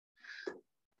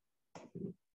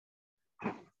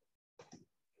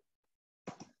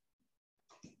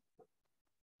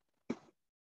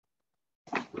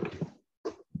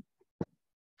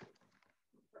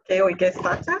Okay, we get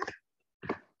started.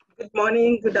 Good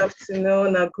morning, good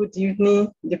afternoon, or good evening,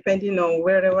 depending on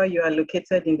wherever you are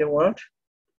located in the world.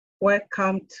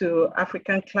 Welcome to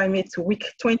African Climate Week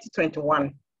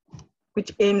 2021,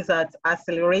 which aims at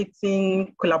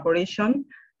accelerating collaboration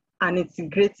and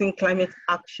integrating climate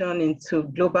action into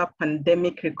global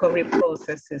pandemic recovery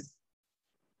processes.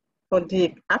 For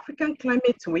the African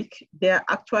Climate Week, there are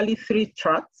actually 3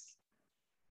 tracks.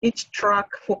 Each track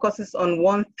focuses on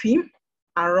one theme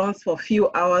and runs for a few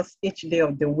hours each day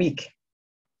of the week.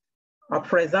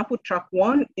 For example, track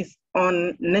 1 is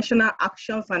on national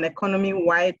actions and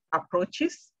economy-wide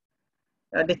approaches.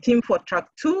 The theme for track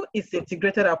 2 is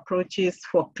integrated approaches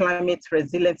for climate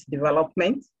resilient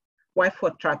development, while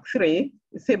for track 3,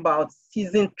 it's about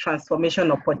seizing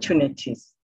transformation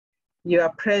opportunities. You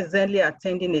are presently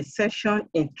attending a session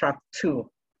in track 2.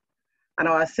 And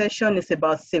our session is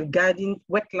about safeguarding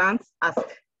wetlands as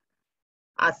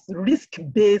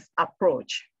risk-based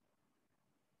approach.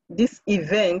 This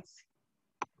event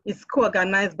is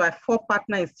co-organized by 4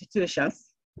 partner institutions.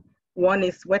 One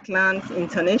is Wetlands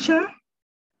International,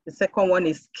 the second one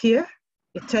is Secure,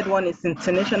 the third one is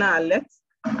International Alert,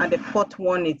 and the 4th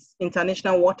one is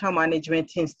International Water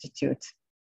Management Institute.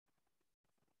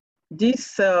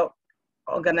 These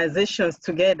organizations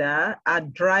together are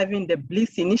driving the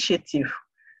BLISS initiative.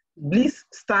 BLISS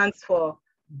stands for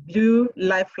Blue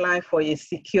Lifeline for a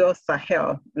Secure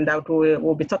Sahel, and that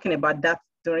we'll be talking about that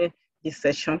during this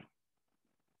session.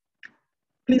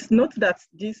 Please note that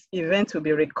this event will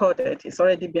be recorded. It's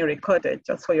already been recorded,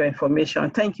 just for your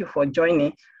information. Thank you for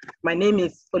joining. My name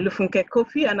is Olufunke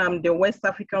Kofi, and I'm the West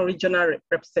African Regional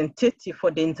Representative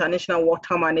for the International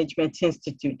Water Management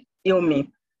Institute, IWMI.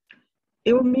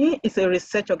 IWMI is a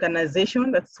research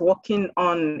organization that's working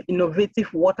on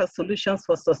innovative water solutions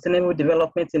for sustainable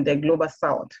development in the global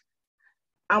south.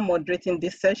 I'm moderating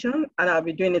this session, and I'll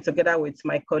be doing it together with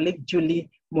my colleague, Julie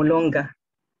Mulonga.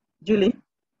 Julie.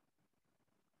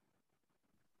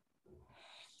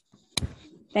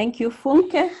 Thank you,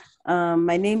 Funke.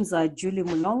 My name is Julie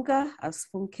Mulonga. As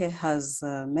Funke has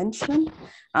mentioned,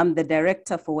 I'm the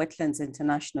Director for Wetlands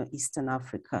International, Eastern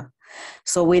Africa.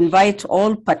 So we invite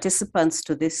all participants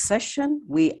to this session.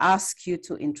 We ask you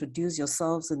to introduce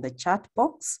yourselves in the chat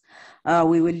box.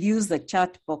 We will use the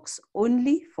chat box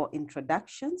only for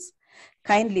introductions.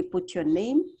 Kindly put your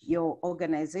name, your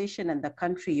organization, and the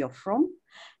country you're from,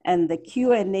 and the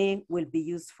Q&A will be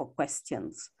used for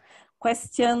questions.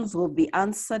 Questions will be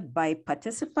answered by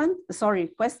participants.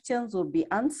 Questions will be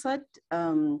answered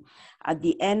at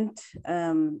the end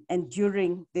and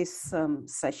during this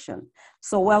session.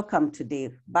 So welcome today.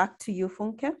 Back to you,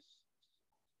 Funke.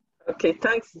 Okay,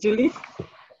 thanks, Julie.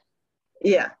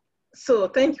 Yeah, so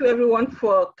thank you everyone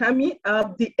for coming.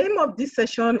 The aim of this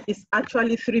session is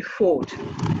actually threefold.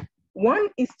 One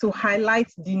is to highlight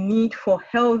the need for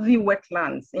healthy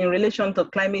wetlands in relation to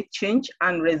climate change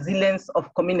and resilience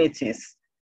of communities.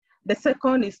 The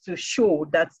second is to show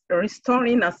that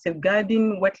restoring and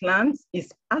safeguarding wetlands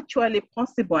is actually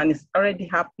possible and is already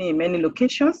happening in many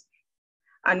locations.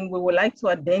 And we would like to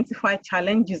identify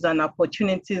challenges and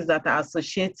opportunities that are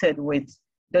associated with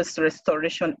this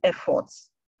restoration efforts.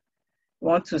 We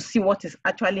want to see what is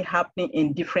actually happening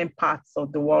in different parts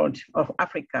of the world, of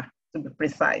Africa, to be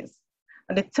precise.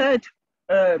 And the third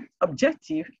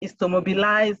objective is to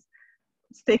mobilize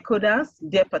stakeholders,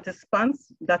 their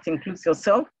participants, that includes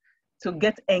yourself, to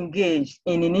get engaged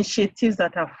in initiatives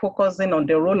that are focusing on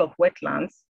the role of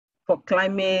wetlands for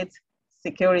climate,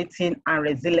 security, and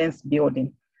resilience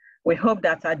building. We hope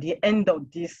that at the end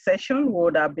of this session, we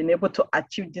would have been able to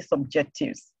achieve these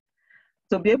objectives.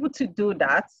 To be able to do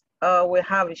that, we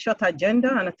have a short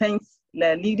agenda, and thanks,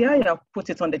 Lydia, you have put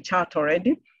it on the chart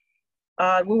already.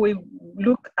 We will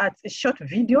look at a short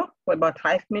video for about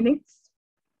 5 minutes,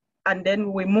 and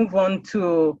then we move on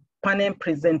to panel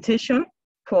presentation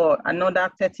for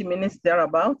another 30 minutes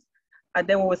thereabout. And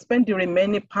then we will spend the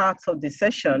remaining parts of the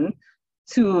session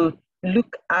to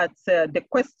look at the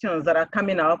questions that are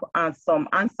coming up and some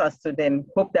answers to them.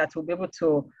 Hope that we'll be able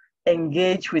to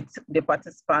engage with the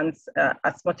participants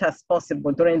as much as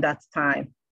possible during that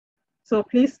time. So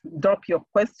please drop your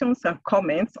questions and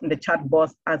comments on the chat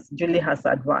box as Julie has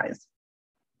advised.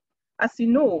 As you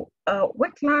know,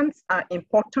 wetlands are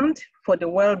important for the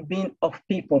well-being of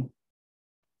people.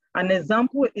 An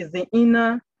example is the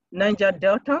inner Niger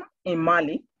Delta in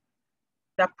Mali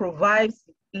that provides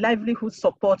livelihood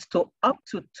support to up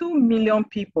to 2 million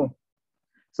people.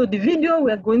 So the video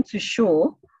we're going to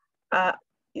show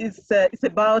is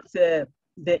about the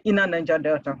inner Niger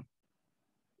Delta.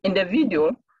 In the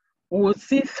video, we will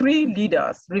see 3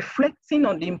 leaders reflecting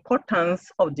on the importance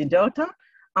of the Delta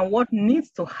and what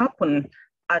needs to happen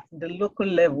at the local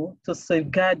level to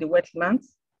safeguard the wetlands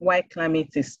while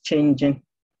climate is changing.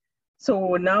 So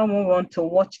we'll now move on to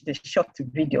watch the short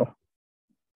video.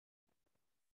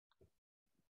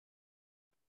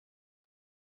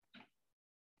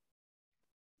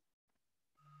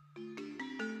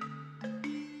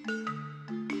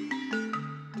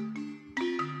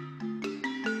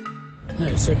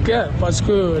 C'est clair, parce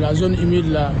que la zone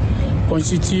humide là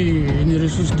constitue une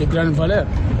ressource de grande valeur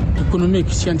économique,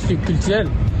 scientifique, culturelle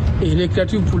et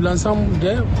récréative pour l'ensemble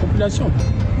des populations.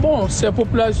 Bon, ces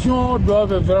populations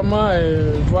doivent vraiment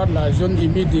voir la zone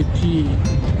humide et puis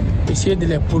essayer de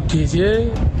les protéger,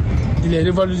 de les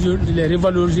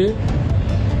revaloriser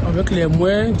avec les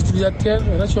moyens d'utilisateurs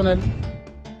rationnels.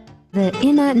 The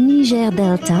inner Niger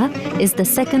Delta is the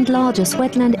second largest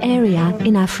wetland area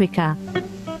in Africa.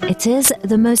 It is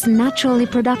the most naturally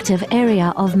productive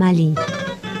area of Mali.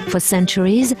 For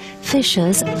centuries,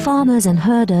 fishers, farmers and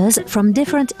herders from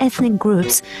different ethnic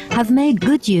groups have made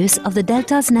good use of the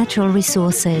delta's natural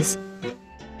resources.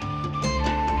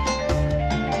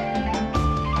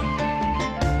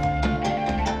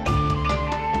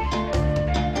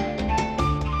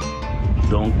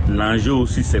 Donc l'enjeu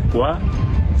aussi c'est quoi?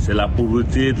 C'est la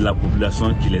pauvreté de la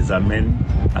population qui les amène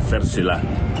à faire cela.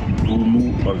 D'où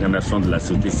nous, organisations de la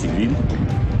société civile,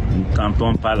 nous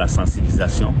tentons par la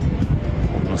sensibilisation.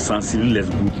 On sensibilise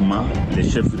les groupements, les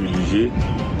chefs religieux,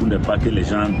 pour ne pas que les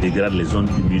gens dégradent les zones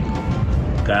humides.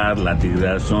 Car la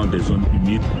dégradation des zones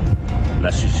humides,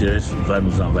 la sécheresse va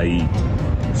nous envahir.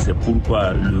 C'est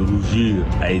pourquoi le rougir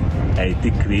a été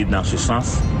créé dans ce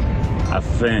sens,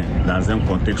 afin, dans un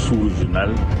contexte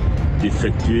sous-régional,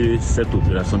 d'effectuer cette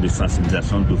opération de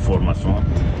sensibilisation, de formation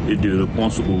et de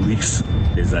réponse aux risques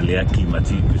des aléas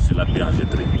climatiques que cela peut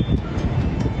engendrer.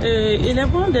 Il est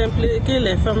bon d'impliquer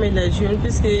les femmes et les jeunes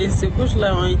puisque ces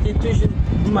couches-là ont été toujours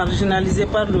marginalisées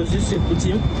par nos us et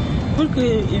coutumes pour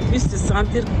qu'ils puissent se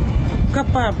sentir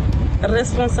capables,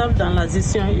 responsables dans la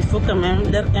gestion. Il faut quand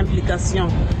même leur implication,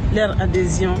 leur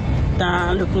adhésion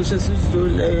dans le processus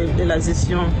de la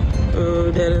gestion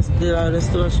de la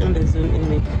restauration des zones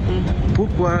humides.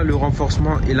 Pourquoi le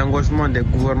renforcement et l'engagement des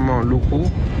gouvernements locaux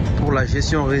pour la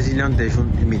gestion résiliente des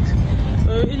zones humides?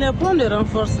 Il est bon de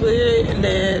renforcer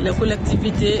les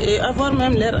collectivités et avoir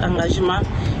même leur engagement.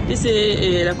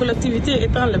 Et la collectivité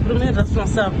étant le premier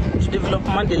responsable du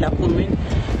développement de la commune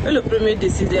et le premier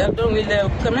décideur. Donc il est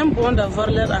quand même bon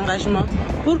d'avoir leur engagement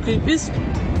pour qu'ils puissent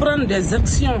prendre des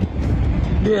actions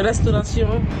de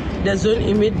restauration des zones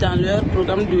humides dans leur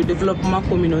programme de développement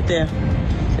communautaire.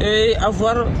 Et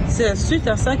c'est suite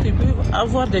à ça qu'ils peuvent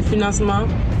avoir des financements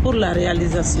pour la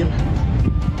réalisation.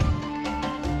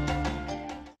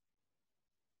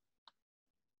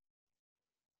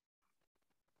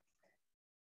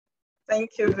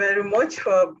 Thank you very much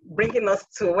for bringing us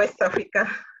to West Africa.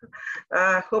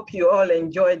 I hope you all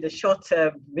enjoyed the short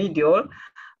video.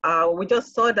 We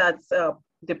just saw that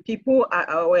the people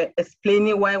were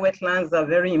explaining why wetlands are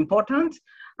very important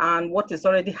and what is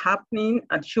already happening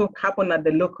and should happen at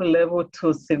the local level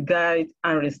to safeguard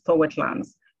and restore wetlands,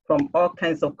 from all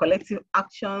kinds of collective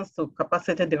actions to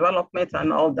capacity development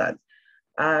and all that.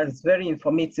 It's very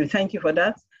informative. Thank you for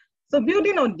that. So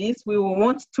building on this, we will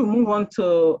want to move on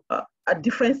to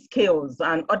different scales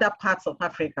and other parts of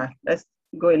Africa. Let's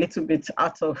go a little bit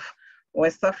out of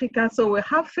West Africa. So we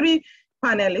have three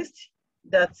panelists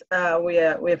that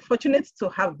we're fortunate to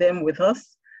have them with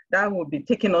us. That will be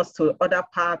taking us to other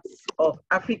parts of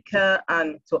Africa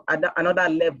and to another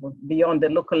level beyond the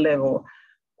local level.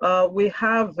 We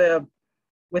have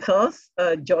with us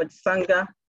George Sanga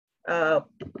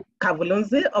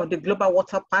Kavulunze of the Global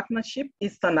Water Partnership,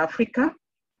 Eastern Africa.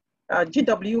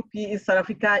 GWP Eastern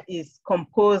Africa is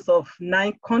composed of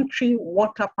 9 country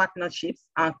water partnerships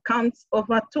and counts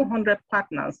over 200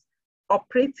 partners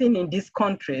operating in these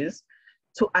countries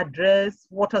to address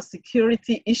water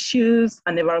security issues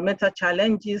and environmental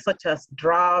challenges such as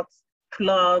droughts,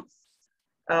 floods,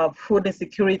 food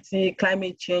insecurity,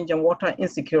 climate change, and water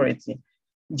insecurity.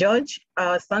 George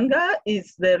Sanga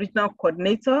is the regional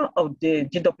coordinator of the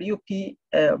GWP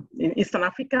in Eastern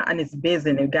Africa and is based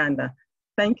in Uganda.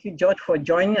 Thank you, George, for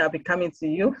joining. I'll be coming to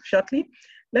you shortly.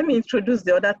 Let me introduce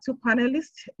the other 2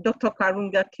 panelists, Dr.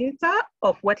 Karunga Keita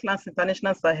of Wetlands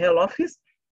International Sahel Office.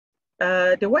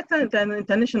 The Wetlands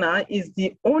International is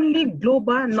the only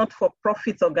global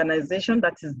not-for-profit organization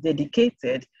that is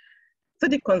dedicated to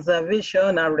the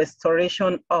conservation and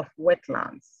restoration of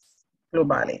wetlands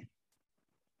globally.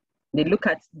 They look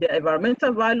at the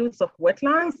environmental values of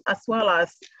wetlands as well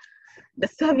as the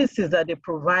services that they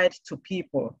provide to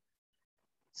people.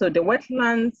 So the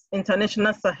Wetlands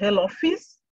International Sahel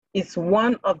Office is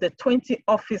one of the 20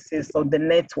 offices of the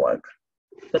network.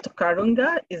 Dr.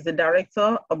 Karunga is the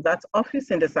director of that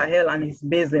office in the Sahel and is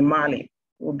based in Mali.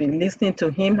 We'll be listening to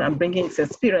him and bringing his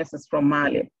experiences from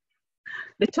Mali.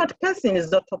 The third person is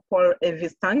Dr. Paul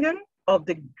Evistangen of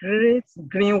the Great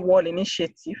Green Wall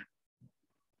Initiative,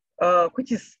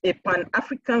 which is a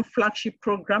Pan-African flagship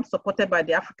program supported by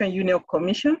the African Union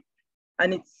Commission.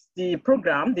 And it's the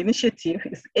program, the initiative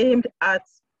is aimed at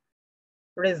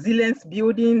resilience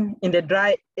building in the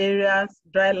dry areas,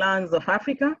 dry lands of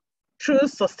Africa through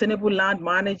sustainable land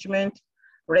management,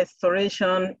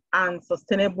 restoration, and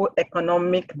sustainable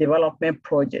economic development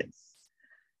projects.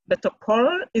 Dr.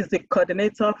 Paul is the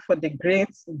coordinator for the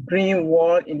Great Green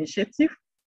Wall Initiative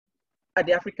at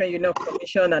the African Union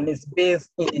Commission and is based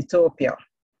in Ethiopia.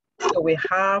 So we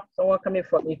have someone coming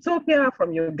from Ethiopia,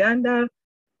 from Uganda,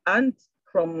 and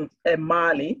from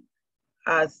Mali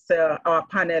as our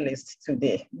panelists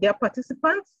today. Dear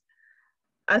participants,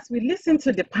 as we listen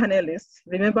to the panelists,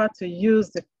 remember to use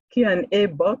the Q&A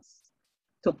box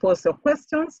to pose your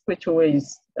questions, which we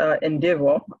will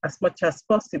endeavor as much as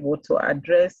possible to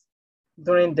address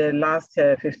during the last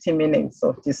 15 minutes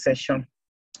of this session.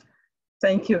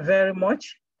 Thank you very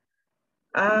much.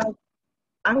 I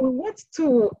will want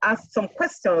to ask some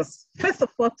questions. First of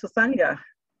all, to Sanga.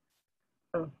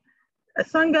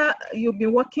 Sanga, you've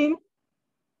been working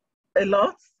a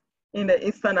lot in the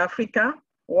Eastern Africa,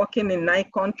 working in 9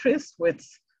 countries with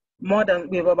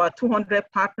about 200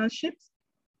 partnerships.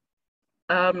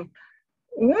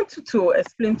 We want you to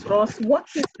explain to us what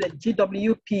is the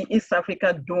GWP East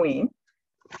Africa doing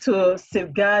to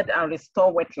safeguard and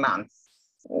restore wetlands?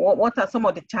 What are some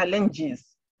of the challenges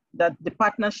that the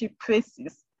partnership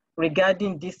faces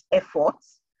regarding these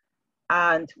efforts,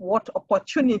 and what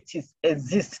opportunities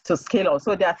exist to scale up?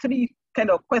 So there are 3 kind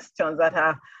of questions that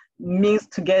are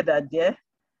mixed together there.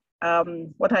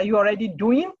 What are you already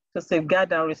doing to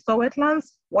safeguard and restore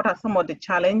wetlands? What are some of the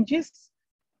challenges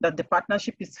that the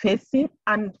partnership is facing?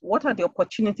 And what are the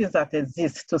opportunities that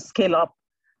exist to scale up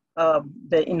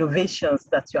the innovations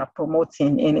that you are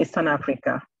promoting in Eastern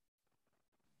Africa?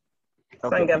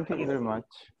 Okay, Sanga, thank you very much.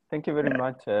 Thank you very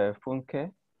much,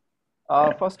 Funke.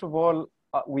 First of all,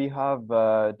 we have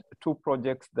 2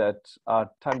 projects that are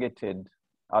targeted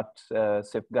at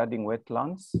safeguarding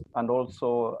wetlands and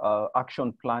also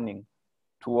action planning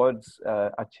towards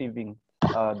achieving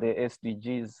the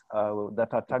SDGs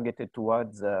that are targeted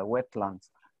towards wetlands.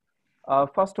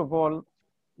 First of all,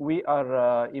 we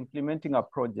are implementing a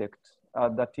project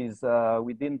that is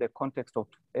within the context of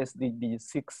SDG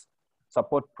 6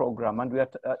 support program, and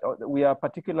we are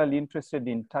particularly interested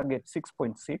in target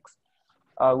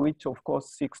 6.6, which of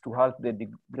course seeks to halt the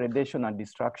degradation and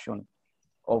destruction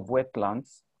of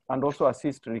wetlands and also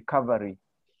assist recovery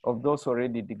of those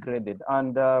already degraded.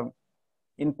 And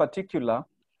in particular,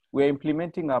 we're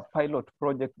implementing a pilot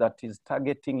project that is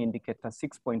targeting indicator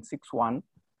 6.61,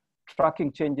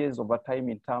 tracking changes over time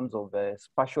in terms of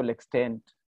spatial extent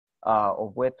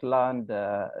of wetland,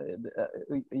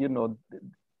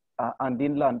 and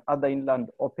inland, other inland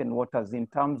open waters in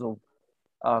terms of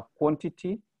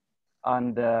quantity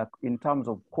and in terms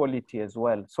of quality as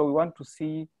well. So we want to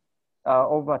see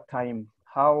over time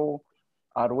how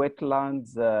are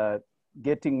wetlands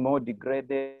getting more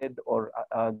degraded, or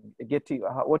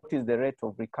what is the rate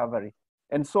of recovery.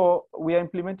 And so we are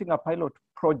implementing a pilot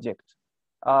project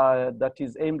that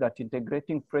is aimed at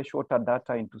integrating freshwater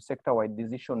data into sector-wide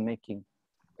decision-making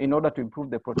in order to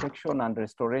improve the protection and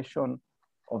restoration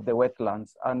of the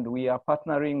wetlands. And we are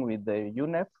partnering with the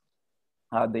UNEP,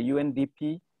 the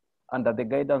UNDP, under the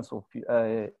guidance of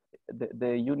the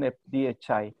UNEP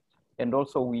DHI. And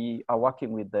also we are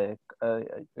working with the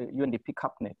UNDP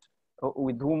CAPNET,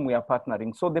 with whom we are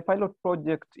partnering. So the pilot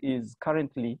project is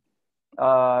currently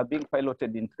being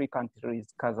piloted in 3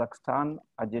 countries, Kazakhstan,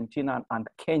 Argentina, and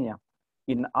Kenya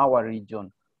in our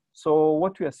region. So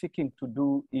what we are seeking to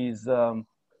do is,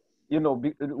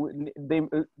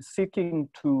 seeking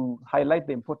to highlight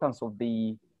the importance of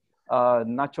the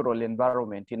natural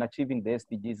environment in achieving the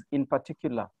SDGs, in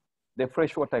particular, the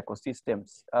freshwater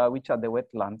ecosystems, which are the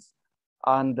wetlands,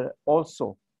 and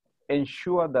also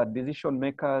ensure that decision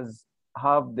makers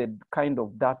have the kind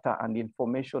of data and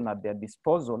information at their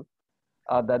disposal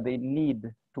that they need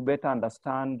to better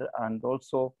understand and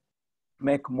also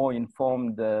make more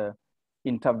informed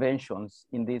interventions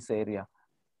in this area.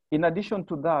 In addition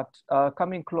to that,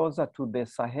 coming closer to the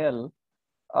Sahel,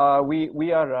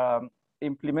 we are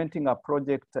implementing a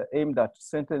project aimed at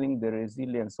strengthening the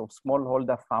resilience of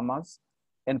smallholder farmers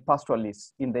and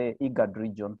pastoralists in the IGAD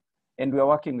region. And we are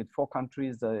working with 4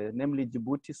 countries, namely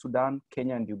Djibouti, Sudan,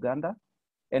 Kenya, and Uganda.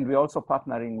 And we're also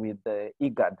partnering with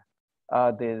IGAD,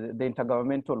 the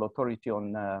Intergovernmental Authority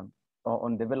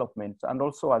on Development, and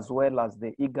also as well as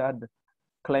the IGAD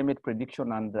Climate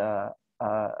Prediction and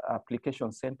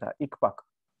Application Center, ICPAC.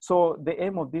 So the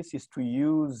aim of this is to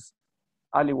use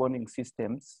early warning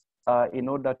systems in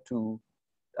order to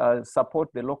support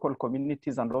the local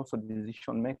communities and also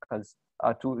decision makers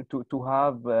to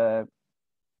have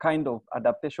kind of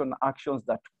adaptation actions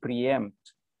that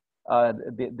preempt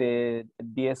the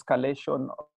de-escalation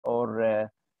or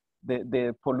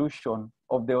the pollution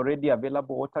of the already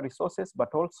available water resources,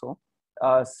 but also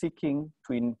seeking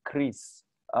to increase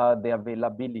the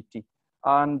availability.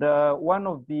 And one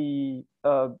of the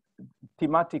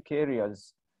thematic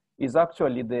areas is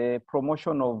actually the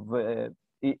promotion of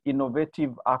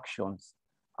innovative actions.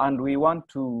 And we want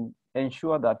to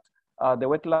ensure that the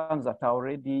wetlands that are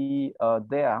already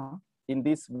there in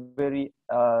these very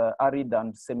arid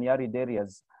and semi-arid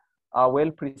areas are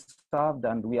well preserved,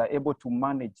 and we are able to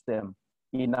manage them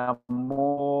in a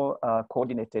more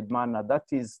coordinated manner. That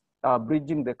is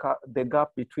bridging the gap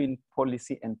between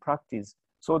policy and practice.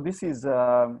 So this is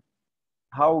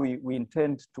how we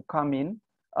intend to come in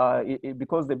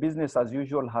because the business as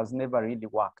usual has never really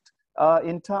worked.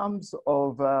 In terms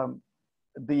of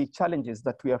the challenges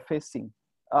that we are facing,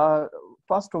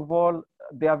 first of all,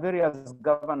 there are various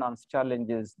governance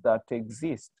challenges that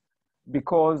exist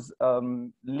because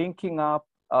linking up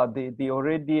the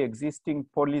already existing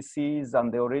policies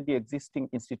and the already existing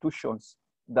institutions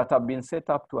that have been set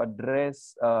up to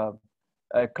address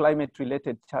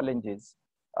climate-related challenges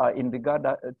in regard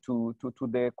to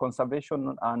the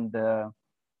conservation and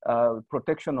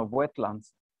protection of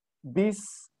wetlands.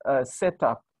 This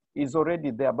setup is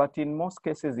already there, but in most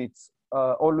cases it's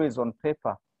always on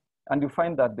paper. And you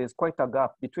find that there's quite a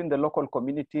gap between the local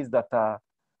communities that are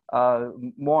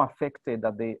more affected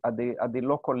at the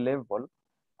local level,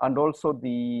 and also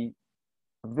the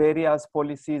various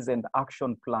policies and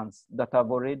action plans that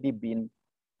have already been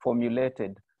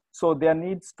formulated. So there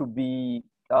needs to be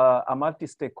a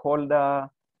multi-stakeholder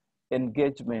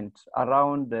engagement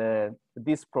around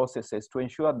these processes to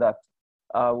ensure that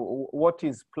what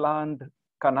is planned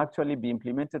can actually be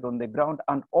implemented on the ground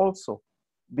and also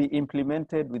be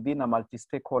implemented within a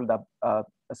multi-stakeholder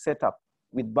setup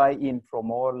with buy-in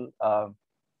from all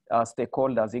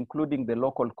stakeholders, including the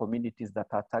local communities that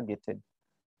are targeted.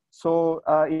 So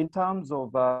in terms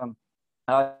of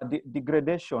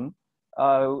degradation,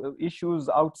 issues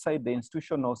outside the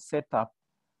institutional setup,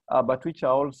 but which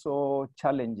are also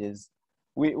challenges,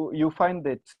 you find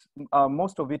that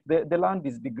most of it, the land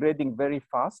is degrading very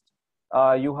fast.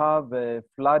 You have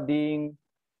flooding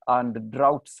and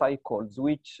drought cycles,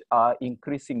 which are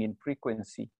increasing in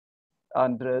frequency.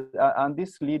 And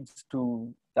this leads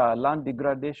to land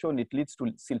degradation, it leads to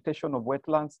siltation of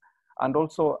wetlands, and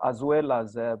also as well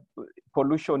as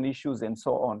pollution issues and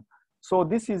so on. So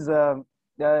this is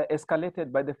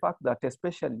escalated by the fact that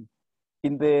especially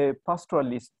in the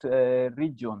pastoralist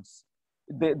regions,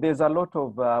 there's a lot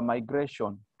of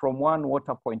migration from one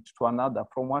water point to another,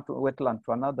 from one wetland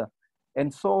to another.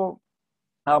 And so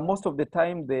most of the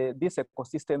time, these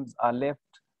ecosystems are left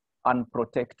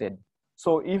unprotected.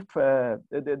 So if,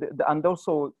 and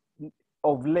also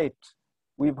of late,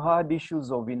 we've had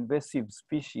issues of invasive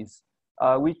species,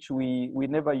 which we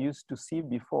never used to see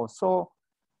before. So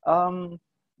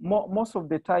most of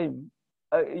the time,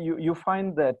 you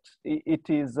find that it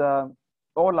is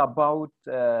all about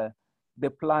the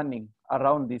planning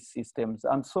around these systems.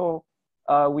 And so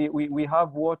we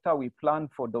have water, we plan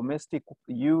for domestic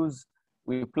use,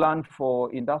 we plan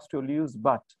for industrial use,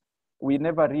 but we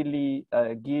never really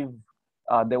give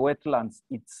the wetlands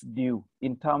its due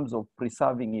in terms of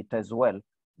preserving it as well,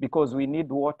 because we need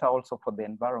water also for the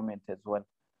environment as well.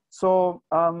 So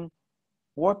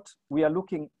what we are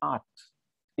looking at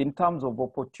in terms of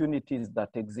opportunities that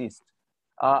exist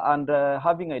and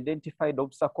having identified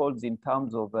obstacles in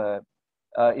terms of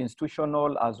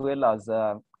institutional as well as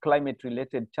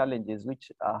climate-related challenges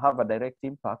which have a direct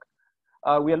impact,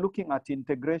 we are looking at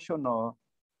integration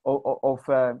of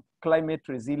climate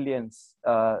resilience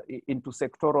into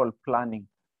sectoral planning.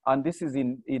 And this is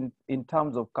in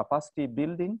terms of capacity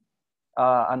building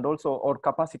and also or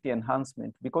capacity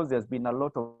enhancement, because there's been a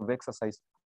lot of exercise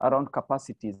around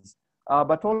capacities.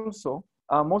 But also,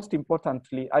 most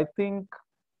importantly, I think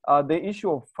the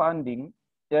issue of funding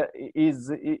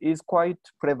is quite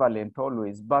prevalent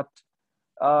always. But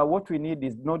what we need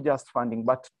is not just funding,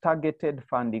 but targeted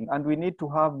funding. And we need to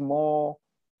have more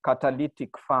catalytic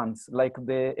funds, like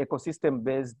the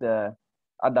ecosystem-based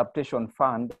adaptation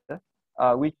fund,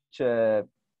 which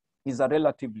is a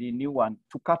relatively new one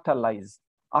to catalyze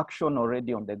action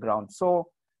already on the ground. So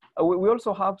we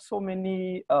also have so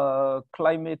many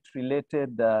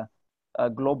climate-related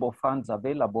global funds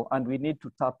available, and we need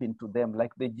to tap into them,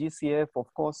 like the GCF,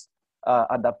 of course,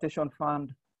 Adaptation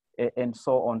Fund, and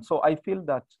so on. So I feel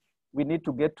that we need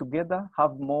to get together,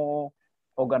 have more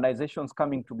organizations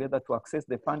coming together to access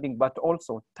the funding, but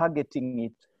also targeting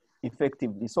it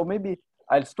effectively. So maybe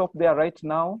I'll stop there right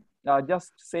now,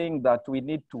 just saying that we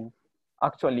need to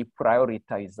actually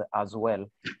prioritize as well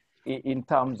in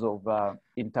terms of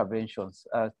interventions.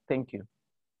 Thank you.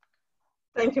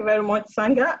 Thank you very much,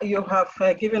 Sanga. You have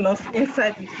given us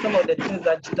insight into some of the things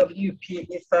that GWP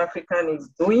East African is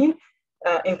doing,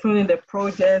 including the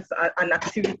projects and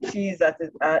activities that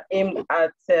are aimed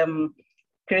at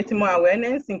creating more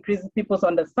awareness, increasing people's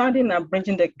understanding, and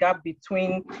bridging the gap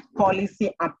between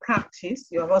policy and practice.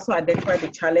 You have also identified the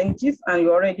challenges, and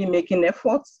you're already making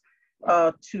efforts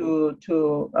to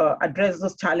address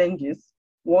those challenges,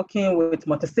 working with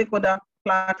multi-stakeholder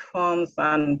platforms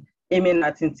and aiming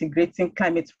at integrating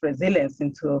climate resilience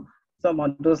into some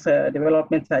of those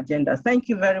development agendas. Thank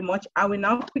you very much. I will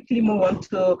now quickly move on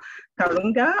to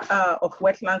Karunga of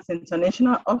Wetlands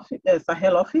International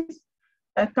Sahel office.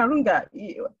 Karunga,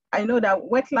 I know that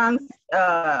Wetlands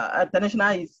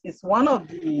International is one of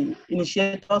the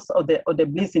initiators of the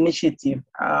BLISS initiative.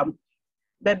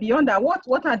 But beyond that,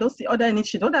 what are those other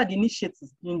initiatives? What are the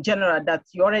initiatives in general that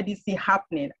you already see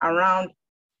happening around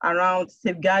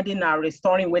safeguarding and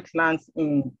restoring wetlands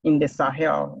in the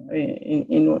Sahel,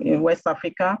 in West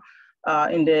Africa,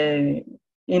 in the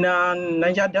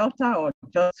Niger Delta, or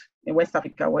just in West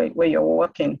Africa where you're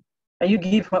working? Can you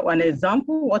give an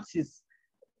example what is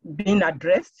being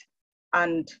addressed,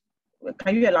 and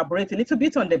can you elaborate a little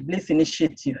bit on the BLISS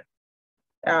initiative?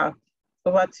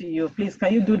 Over to you, please.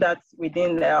 Can you do that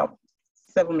within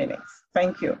 7 minutes?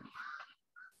 Thank you.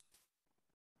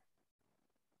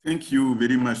 Thank you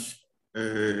very much,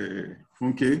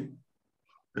 Funke.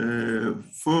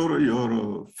 For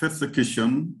your first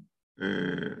question,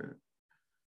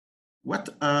 what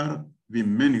are the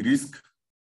main risks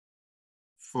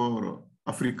for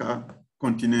Africa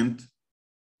continent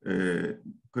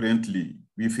currently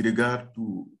with regard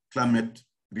to climate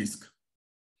risk?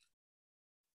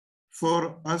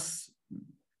 For us,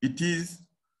 it is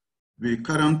the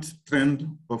current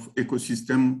trend of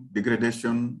ecosystem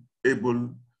degradation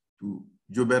able to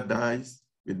jeopardize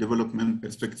the development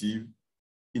perspective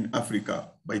in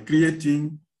Africa by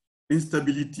creating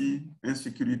instability,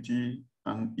 insecurity,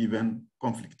 and even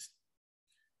conflict.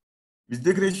 This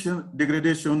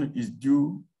degradation is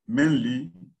due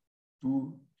mainly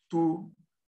to two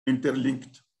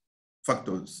interlinked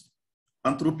factors: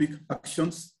 anthropic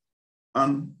actions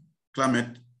and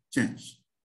climate change.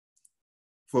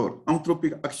 For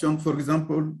anthropic action, for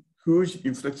example, huge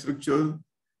infrastructure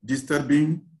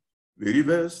disturbing the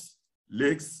rivers,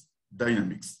 lakes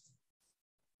dynamics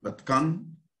that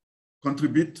can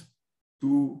contribute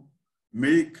to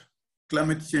make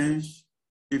climate change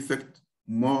effect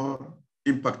more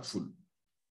impactful.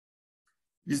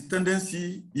 This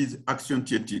tendency is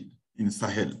accentuated in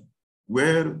Sahel,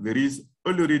 where there is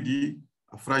already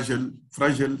a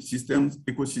fragile systems,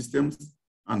 ecosystems,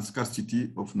 and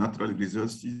scarcity of natural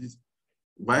resources,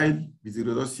 while these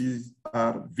resources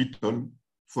are vital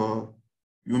for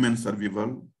human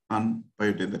survival and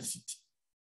biodiversity.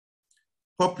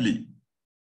 Hopefully,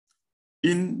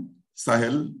 in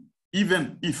Sahel,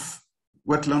 even if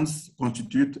wetlands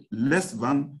constitute less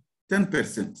than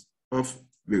 10% of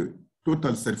the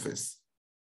total surface,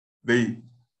 they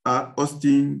are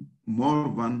hosting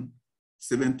more than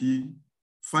 75%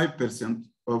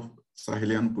 of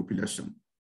Sahelian population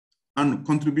and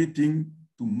contributing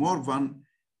to more than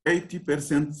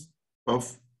 80%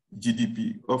 of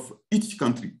GDP of each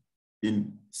country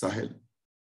in Sahel.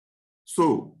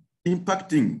 So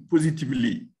impacting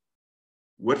positively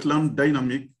wetland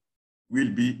dynamic will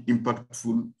be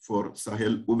impactful for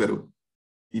Sahel overall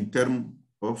in terms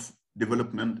of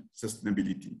development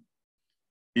sustainability,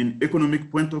 in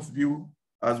economic point of view,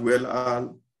 as well as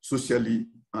socially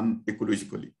and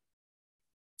ecologically.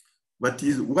 That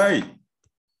is why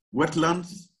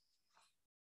wetlands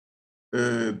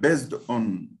based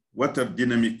on water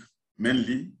dynamic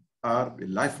mainly are a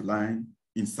lifeline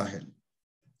in Sahel.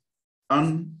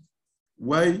 And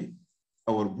why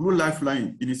our Blue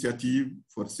Lifeline initiative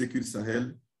for Secure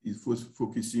Sahel is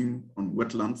focusing on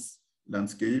wetlands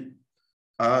landscape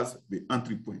as the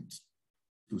entry point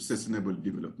to sustainable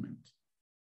development.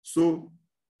 So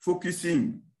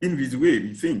focusing in this way,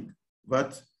 we think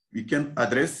that we can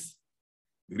address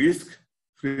risk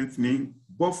threatening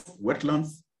both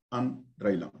wetlands and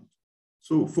dryland.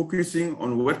 So focusing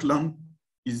on wetland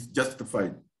is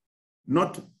justified,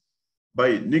 not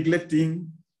by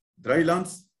neglecting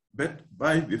drylands, but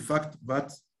by the fact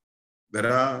that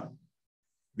there are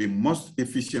the most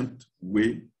efficient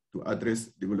way to address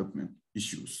development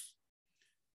issues.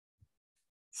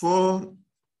 For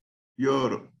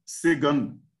your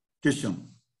second question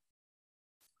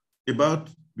about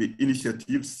the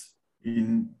initiatives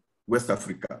in West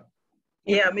Africa.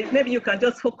 Yeah, maybe you can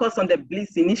just focus on the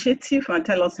BLIS initiative and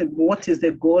tell us what is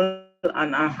the goal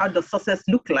and how the success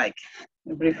look like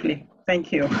briefly.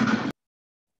 Thank you.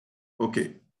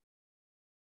 Okay.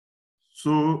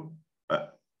 So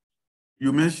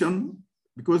you mentioned,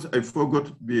 because I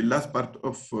forgot the last part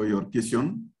of your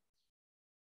question.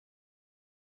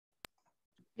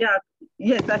 Yeah,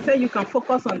 yes, I said you can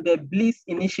focus on the BLIS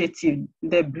initiative,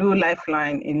 the Blue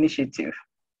Lifeline initiative.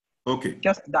 Okay.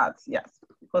 Just that, yes,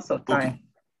 because of time.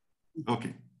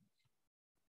 Okay.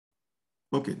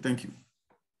 Okay, thank you.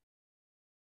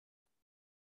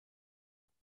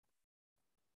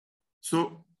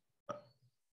 So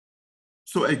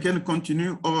I can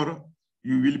continue or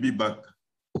you will be back?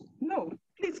 No,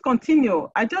 please continue.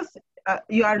 I just,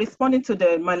 you are responding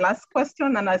to my last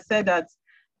question, and I said that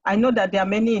I know that there are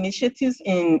many initiatives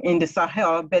in the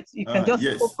Sahel, but you can just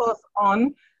focus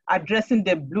on addressing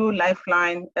the Blue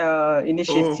Lifeline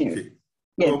initiative. Okay.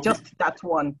 Yeah, just that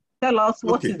one. Tell us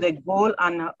what is the goal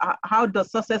and how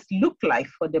does success look like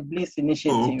for the BLIS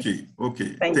initiative.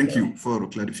 Okay. Thank you for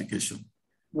clarification.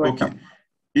 Welcome. Okay.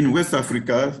 In West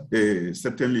Africa,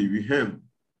 certainly we have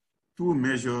two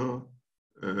major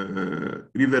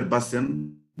river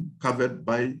basins covered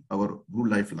by our Blue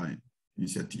Lifeline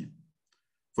initiative.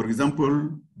 For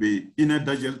example, the inner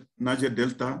Niger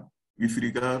Delta, with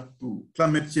regard to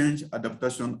climate change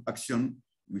adaptation action,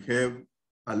 we have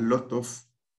a lot of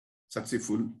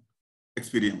successful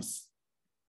experience,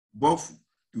 both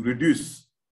to reduce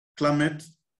climate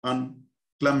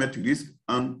risk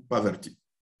and poverty.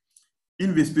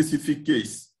 In the specific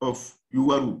case of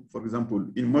Uwaru, for example,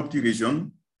 in Mopti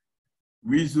region,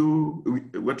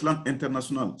 Wetlands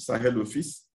International Sahel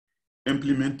office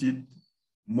implemented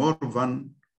more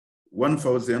than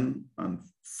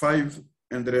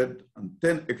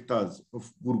 1,510 hectares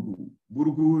of burgu.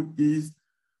 Burgu is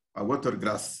a water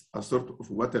grass, a sort of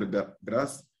water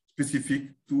grass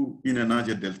specific to Inner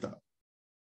Niger Delta.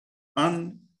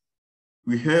 And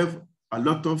we have a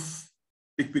lot of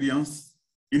experience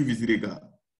in this regard.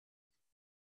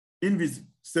 In this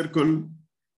circle,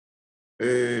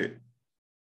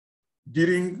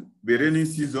 during the rainy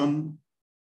season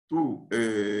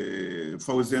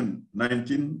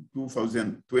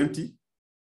 2019-2020,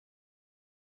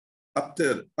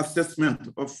 after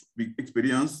assessment of the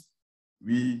experience,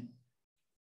 we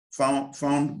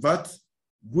found that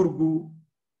burgu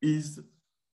is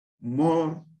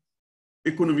more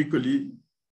economically,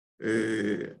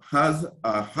 has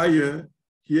a higher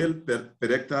yield per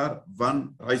hectare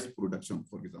than rice production,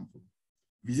 for example.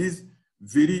 This is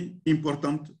very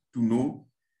important to know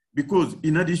because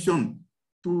in addition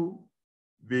to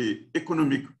the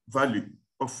economic value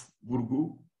of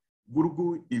burgu,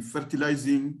 burgu is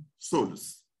fertilizing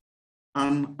soils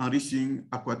and enriching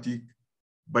aquatic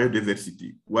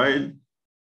biodiversity, while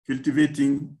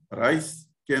cultivating rice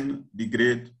can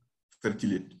degrade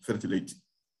fertility.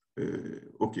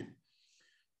 Okay.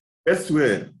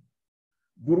 Elsewhere,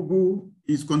 burgu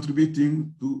is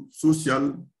contributing to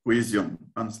social cohesion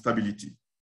and stability.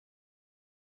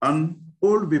 And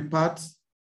all the parts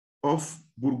of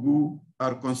burgu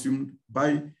are consumed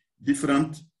by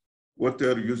different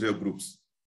water user groups,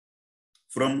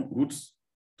 from roots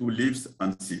to leaves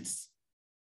and seeds.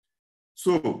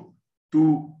 So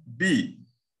to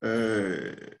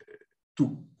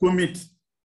commit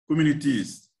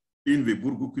communities in the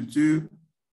burgu culture,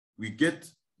 we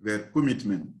get their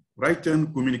commitment,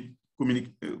 written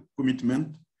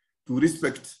commitment to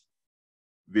respect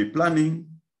the planning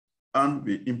and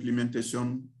the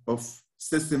implementation of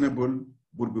sustainable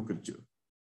burgu culture.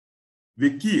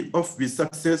 The key of the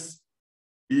success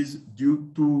is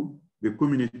due to the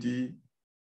community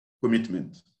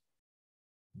commitment,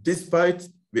 despite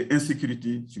the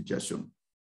insecurity situation.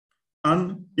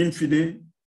 And in fine,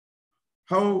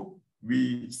 how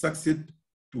we succeed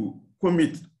to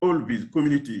commit all these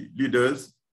community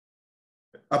leaders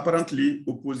apparently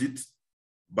opposite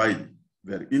by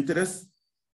their interests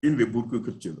in the burgu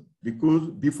culture, because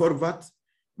before that,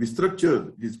 we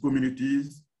structured these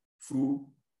communities through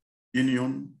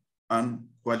union and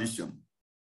coalition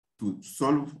to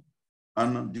solve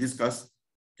and discuss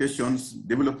questions,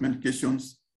 development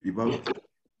questions without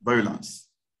violence.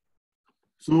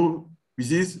 So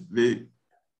this is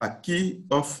a key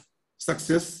of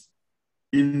success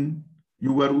in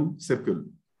Uwaru circle.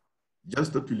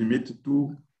 just to limit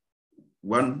to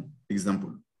one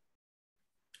example.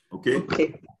 Okay?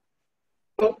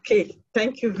 Okay,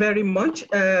 thank you very much.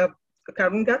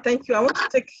 Karunga, thank you. I want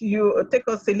to take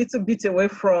us a little bit away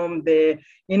from the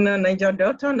inner Niger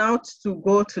Delta now to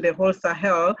go to the whole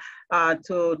Sahel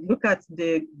to look at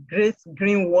the Great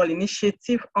Green Wall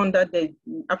Initiative under the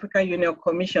African Union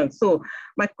Commission. So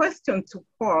my question to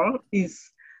Paul is,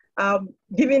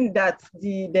 given that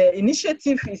the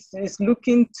initiative is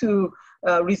looking to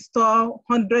restore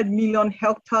 100 million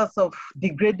hectares of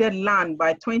degraded land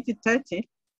by 2030,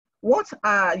 what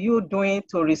are you doing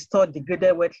to restore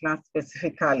degraded wetlands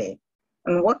specifically?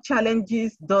 And what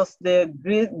challenges does the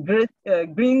Great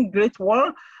Green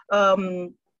Wall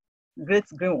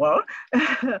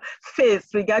face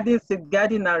regarding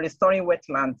safeguarding and restoring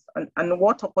wetlands? And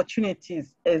what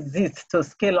opportunities exist to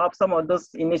scale up some of those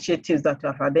initiatives that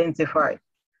you have identified?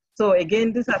 So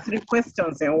again, these are 3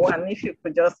 questions in one. If you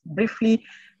could just briefly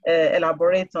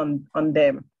elaborate on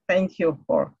them. Thank you,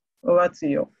 Paul. Over to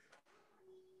you.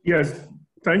 Yes,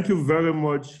 thank you very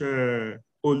much,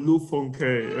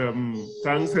 Olufunke.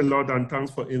 Thanks a lot, and thanks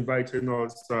for inviting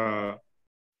us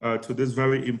to this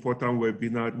very important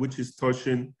webinar, which is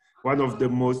touching one of the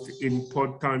most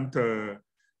important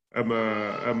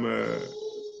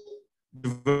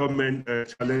development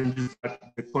challenges that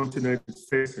the continent is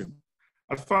facing.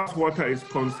 As far as water is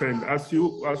concerned, as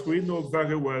we know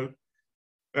very well,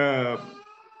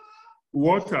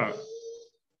 water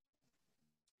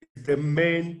is the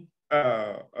main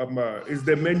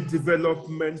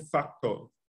development factor,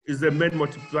 is the main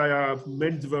multiplier,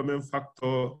 main development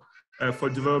factor for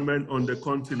development on the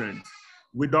continent.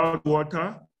 Without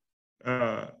water,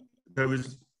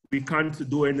 we can't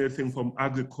do anything from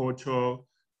agriculture,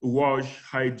 wash,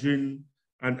 hygiene,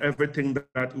 and everything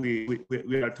that we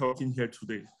are talking here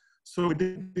today. So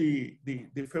within the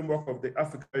framework of the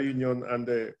African Union and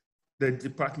the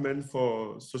Department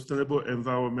for Sustainable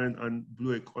Environment and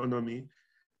Blue Economy,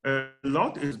 a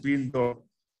lot is being done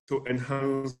to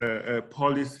enhance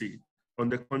policy on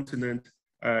the continent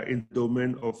in the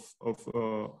domain of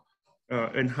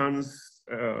enhanced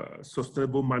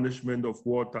sustainable management of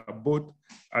water, both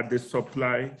at the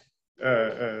supply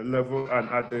level and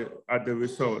at the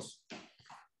resource.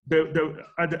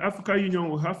 At the African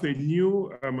Union, we have a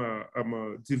new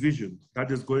division that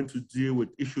is going to deal with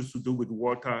issues to do with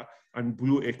water and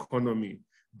blue economy.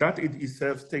 That in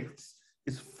itself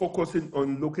is focusing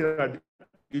on looking at the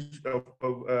issue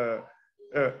of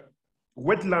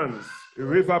wetlands,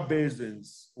 river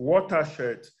basins,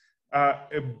 watershed,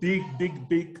 a big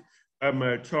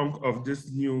chunk of this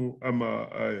new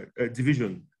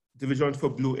division for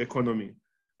blue economy.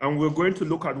 And we're going to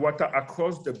look at water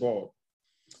across the board.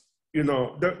 You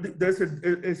know, there's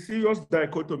a serious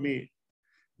dichotomy,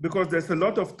 because there's a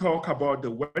lot of talk about the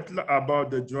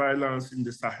drylands in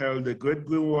the Sahel. The Great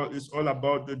Green Wall is all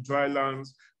about the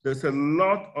drylands. There's a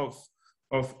lot of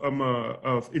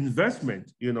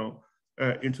investment, you know,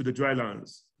 into the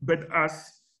drylands. But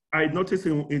as I noticed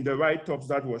in the write-ups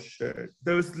that was shared,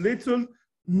 there is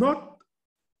not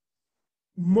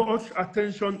much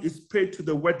attention is paid to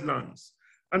the wetlands.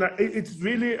 And it's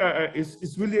really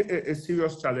a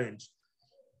serious challenge.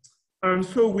 And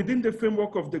so within the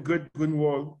framework of the Great Green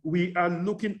Wall, we are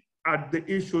looking at the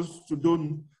issues to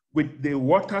do with the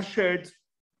watershed,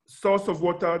 source of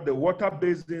water, the water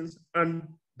basins, and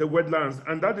the wetlands.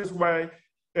 And that is why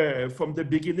from the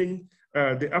beginning,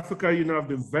 the African Union have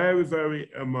been very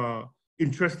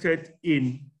interested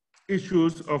in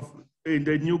issues in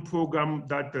the new program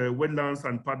that Wetlands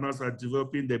and partners are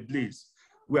developing, the BLIS.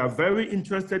 We are very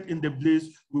interested in the BLIS.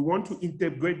 We want to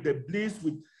integrate the BLIS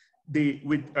with the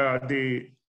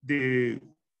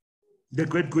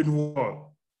Great Green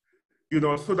Wall, you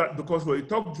know, so that, because when you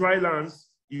talk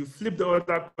drylands, you flip the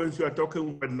other points, you are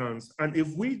talking wetlands. And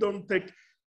if we don't take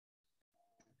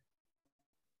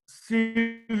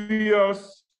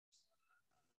serious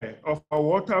of our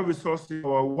water resources,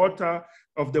 our water,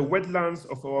 of the wetlands,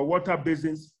 of our water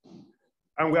basins,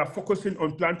 and we are focusing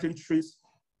on planting trees,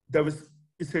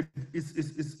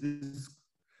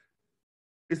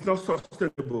 it's not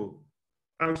sustainable.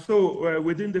 And so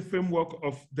within the framework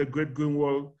of the Great Green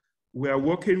Wall, we are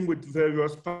working with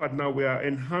various partners. We are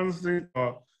enhancing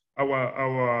our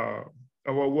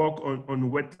work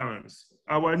on wetlands.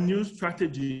 Our new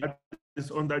strategy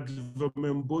is under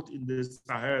development both in the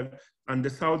Sahel and the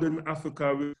Southern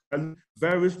Africa, and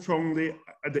very strongly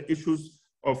at the issues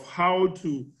of how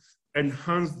to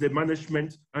enhance the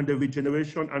management and the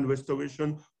regeneration and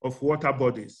restoration of water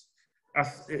bodies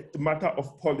as a matter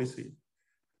of policy.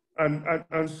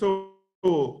 And so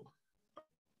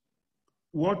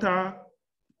water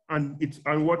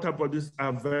and water bodies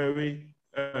are very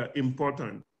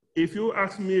important. If you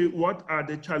ask me what are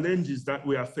the challenges that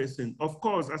we are facing, of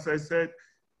course, as I said,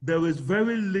 there is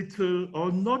very little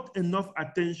or not enough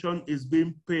attention is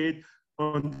being paid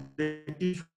on the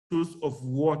issues of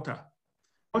water.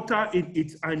 Water in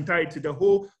its entirety, the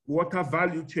whole water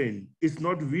value chain is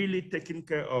not really taken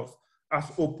care of, as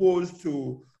opposed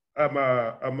to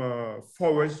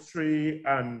forestry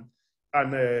and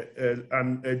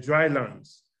dry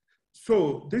lands.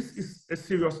 So this is a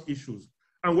serious issue.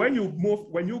 And when you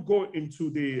go into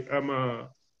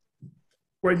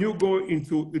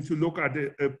look at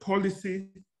the policy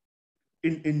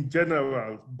in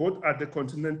general, both at the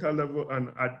continental level and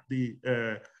at the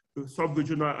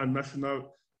sub-regional and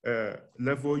national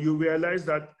level, you realize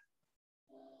that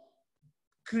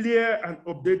clear and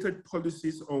updated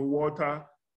policies on water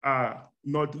are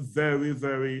not very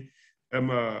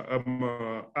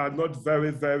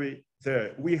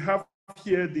there. We have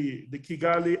here the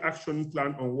Kigali Action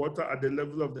Plan on water at the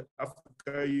level of the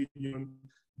African Union,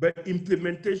 but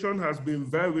implementation has been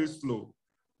very slow.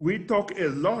 We talk a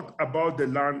lot about the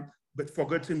land, but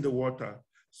forgetting the water.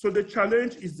 So the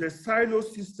challenge is the silo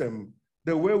system,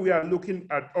 the way we are looking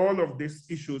at all of these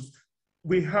issues.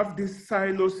 We have this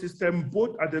silo system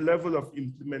both at the level of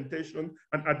implementation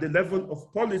and at the level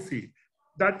of policy.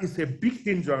 That is a big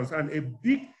hindrance and a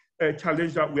big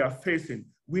challenge that we are facing.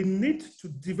 We need to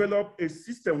develop a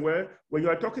system where when you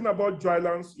are talking about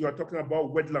drylands, you are talking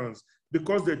about wetlands,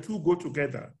 because the two go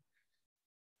together.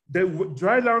 The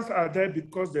drylands are there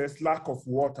because there's lack of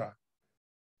water.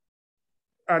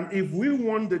 And if we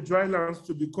want the drylands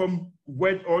to become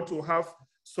wet or to have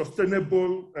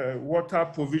sustainable water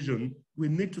provision, we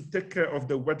need to take care of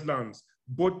the wetlands,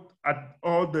 both at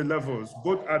all the levels,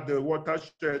 both at the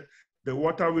watershed, the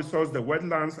water resource, the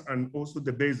wetlands, and also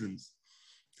the basins.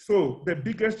 So the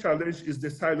biggest challenge is the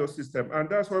silo system. And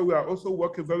that's why we are also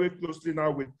working very closely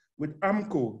now with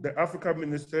AMCO, the African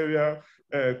Ministerial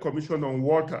Commission on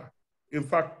Water. In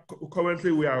fact,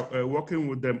 currently we are working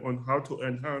with them on how to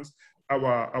enhance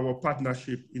our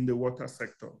partnership in the water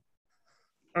sector.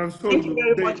 And so thank you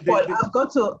very much, Paul.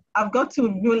 I've got to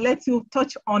let you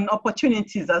touch on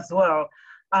opportunities as well.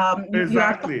 Exactly. You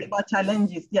are talking about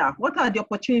challenges. Yeah. What are the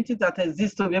opportunities that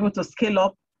exist to be able to scale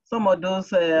up some of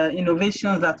those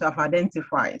innovations that you have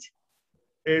identified?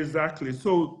 Exactly.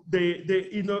 So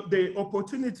the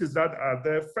opportunities that are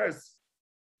there, first,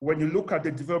 when you look at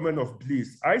the development of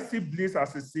BLIS, I see BLIS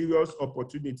as a serious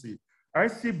opportunity. I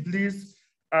see BLIS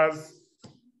as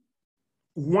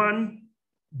one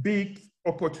big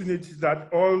opportunity that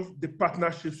all the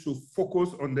partnerships should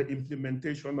focus on the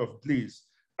implementation of BLIS.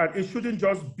 And it shouldn't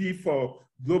just be for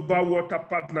Global Water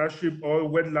Partnership or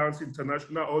Wetlands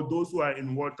International or those who are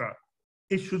in water.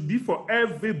 It should be for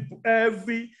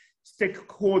every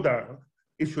stakeholder.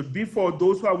 It should be for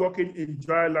those who are working in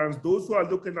dry lands, those who are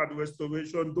looking at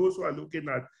restoration, those who are looking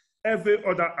at every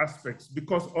other aspects,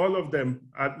 because all of them,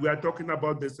 we are talking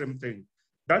about the same thing.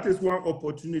 That is one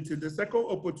opportunity. The second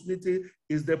opportunity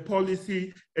is the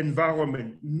policy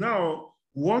environment. Now,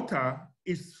 water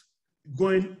is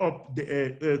going up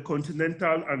the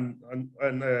continental and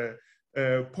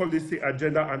policy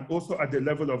agenda, and also at the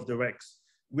level of the RECs.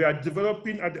 We are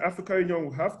developing at the African Union,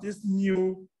 we have this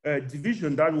new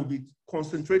division that will be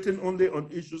concentrating only on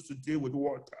issues to deal with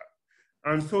water.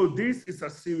 And so this is a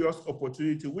serious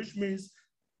opportunity, which means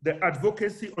the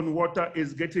advocacy on water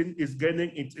is gaining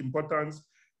its importance,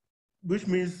 which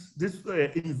means this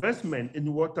investment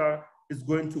in water is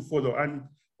going to follow. And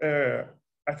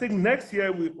I think next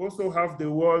year we also have the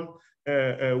World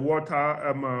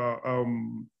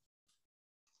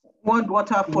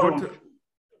Water Forum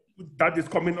that is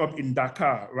coming up in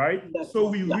Dakar, right? So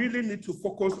we really need to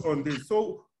focus on this.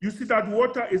 So you see that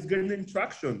water is gaining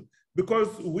traction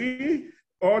because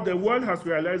the world has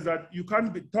realized that you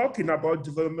can't be talking about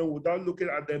development without looking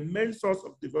at the main source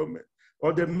of development,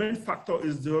 or the main factor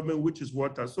is development, which is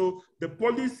water. So the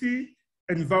policy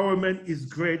environment is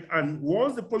great. And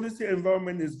once the policy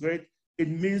environment is great, it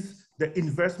means the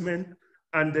investment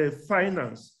and the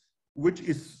finance, which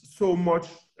is so much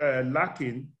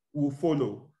lacking, will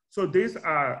follow. So these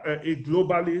are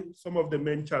globally some of the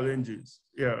main challenges,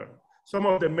 some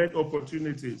of the main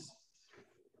opportunities.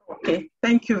 Okay,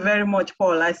 thank you very much,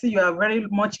 Paul. I see you are very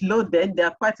much loaded. There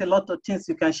are quite a lot of things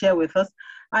you can share with us.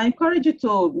 I encourage you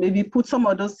to maybe put some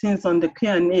of those things on the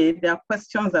Q&A. There are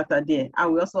questions that are there. I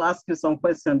will also ask you some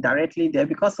questions directly there.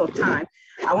 Because of time,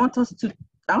 I want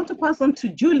to pass on to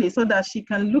Julie so that she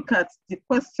can look at the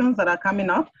questions that are coming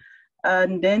up,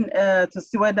 and then to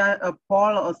see whether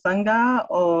Paul or Sanga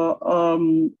or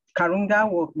Karunga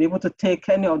will be able to take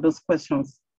any of those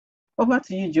questions. Over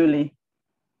to you, Julie.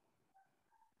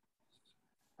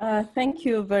 Thank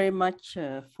you very much,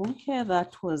 Funke.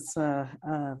 That was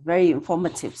a very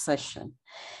informative session.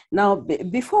 Now,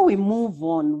 before we move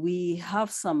on, we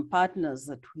have some partners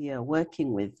that we are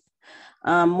working with,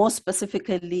 more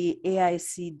specifically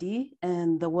AICD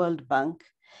and the World Bank.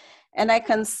 And I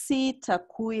can see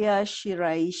Takuya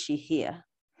Shiraishi here.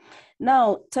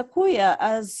 Now, Takuya,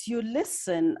 as you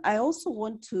listen, I also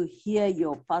want to hear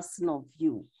your personal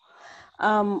view.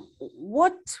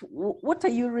 What are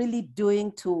you really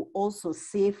doing to also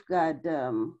safeguard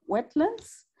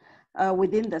wetlands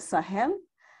within the Sahel?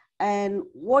 And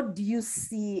what do you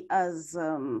see as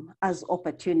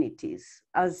opportunities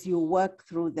as you work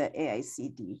through the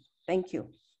AICD? Thank you.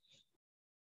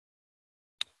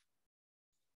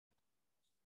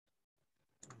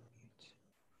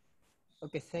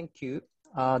 Okay, thank you.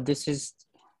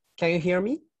 Can you hear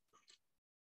me?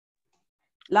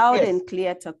 Loud and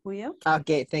clear, Takuya.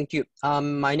 Okay, thank you.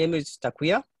 My name is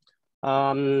Takuya,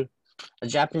 a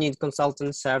Japanese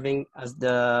consultant serving as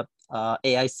the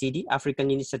AICD, African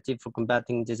Initiative for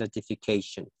Combating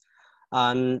Desertification,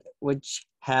 which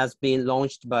has been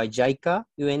launched by JICA,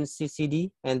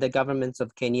 UNCCD, and the governments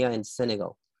of Kenya and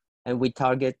Senegal. And we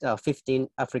target 15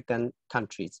 African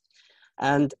countries.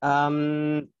 And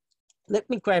let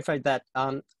me clarify that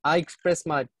I express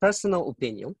my personal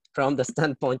opinion from the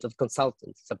standpoint of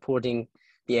consultants supporting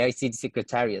the AICD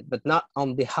Secretariat, but not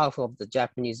on behalf of the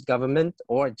Japanese government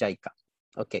or JICA.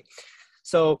 Okay,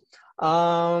 so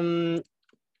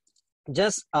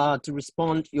just to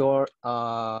respond to your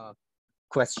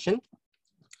question,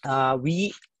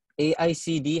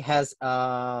 AICD has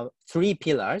 3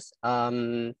 pillars.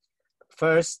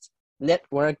 First,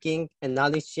 networking and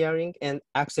knowledge sharing and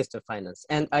access to finance.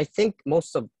 And I think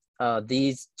most of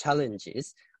these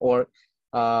challenges or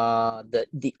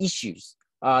the issues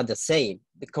are the same,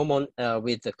 the common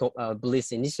with the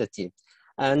Bliss initiative.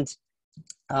 And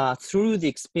through the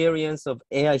experience of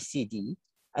AICD,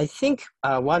 I think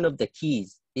one of the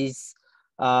keys is,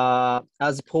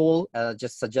 as Paul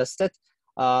just suggested,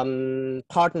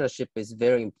 partnership is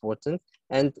very important.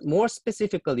 And more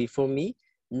specifically for me,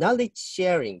 knowledge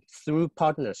sharing through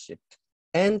partnership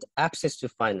and access to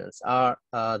finance are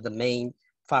the main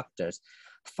factors.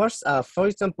 First, for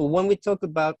example, when we talk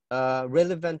about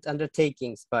relevant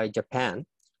undertakings by Japan,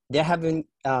 they're having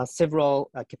several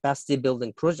capacity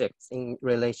building projects in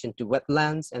relation to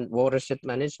wetlands and watershed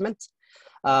management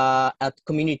at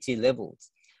community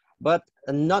levels, but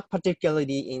not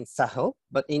particularly in Sahel,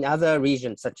 but in other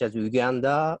regions such as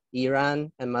Uganda,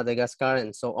 Iran, and Madagascar,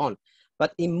 and so on.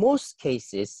 But in most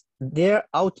cases, their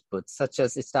outputs, such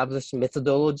as established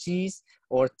methodologies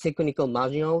or technical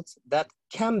manuals that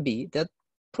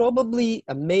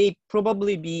may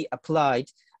probably be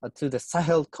applied to the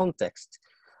Sahel context,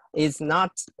 is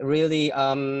not really,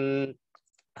 how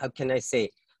can I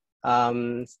say,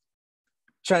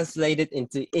 translated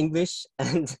into English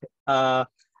and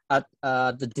at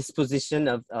the disposition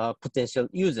of potential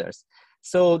users.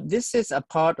 So this is a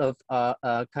part of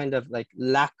kind of like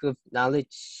lack of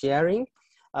knowledge sharing,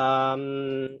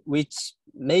 which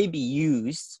may be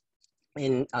used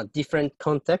in different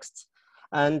contexts.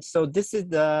 And so this is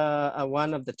the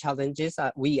one of the challenges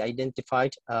we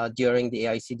identified during the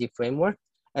AICD framework.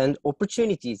 And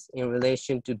opportunities in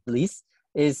relation to Bliss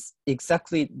is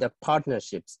exactly the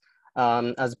partnerships,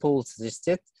 as Paul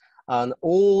suggested,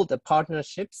 all the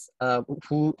partnerships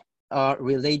who are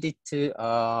related to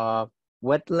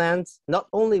wetlands, not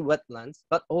only wetlands,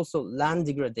 but also land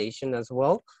degradation as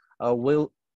well,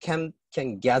 can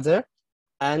gather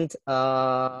and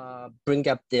bring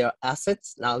up their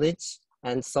assets, knowledge,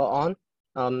 and so on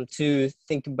to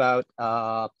think about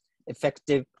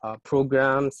effective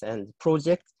programs and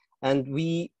projects. And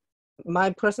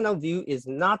my personal view is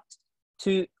not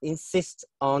to insist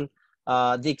on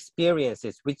the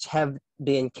experiences which have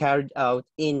been carried out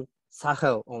in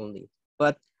Sahel only,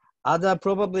 but other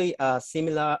probably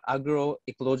similar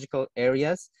agroecological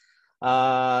areas.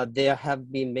 There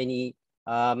have been many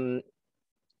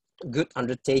good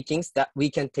undertakings that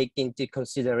we can take into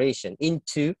consideration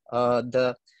into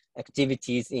the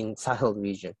activities in Sahel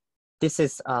region. This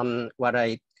is what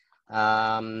I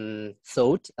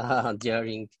thought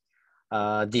during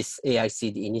this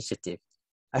AICD initiative.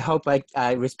 I hope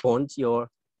I respond to your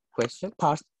question,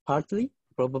 partly,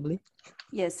 probably.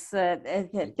 Yes,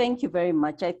 thank you very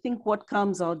much. I think what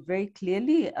comes out very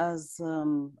clearly, as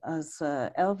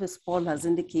Elvis Paul has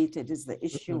indicated, is the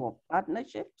issue of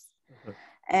partnerships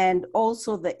and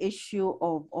also the issue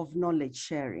of knowledge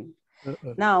sharing.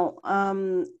 Now,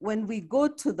 when we go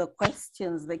to the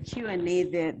questions, the Q&A,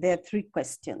 there are 3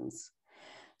 questions.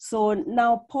 So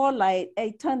now, Paul, I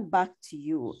turn back to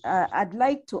you. I'd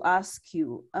like to ask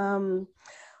you,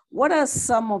 what are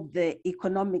some of the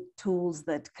economic tools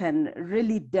that can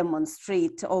really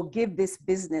demonstrate or give this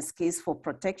business case for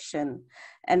protection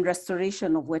and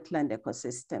restoration of wetland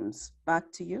ecosystems? Back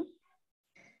to you.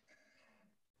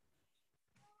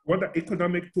 What are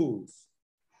economic tools?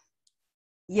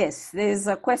 Yes, there's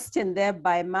a question there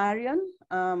by Marion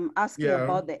asking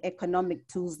about the economic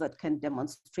tools that can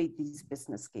demonstrate these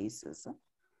business cases.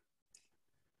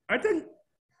 I think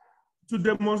to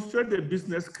demonstrate the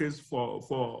business case for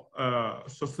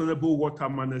sustainable water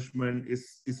management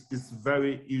is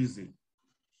very easy.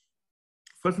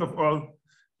 First of all,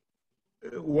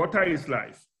 water is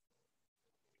life.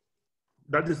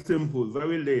 That is simple,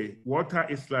 very lay. Water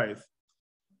is life.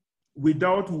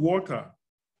 Without water,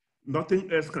 nothing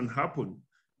else can happen.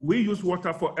 We use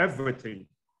water for everything.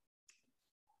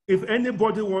 If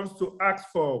anybody wants to ask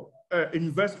for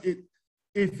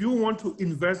if you want to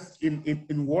invest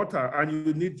in water and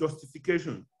you need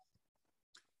justification,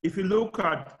 if you look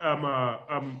at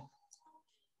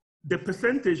the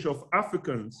percentage of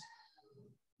Africans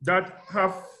that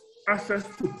have access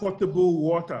to potable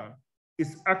water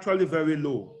is actually very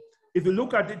low. If you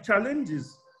look at the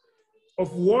challenges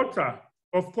of water,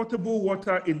 of potable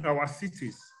water in our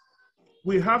cities,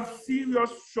 we have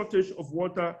serious shortage of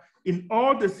water in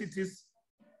all the cities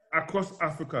across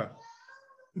Africa,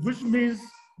 which means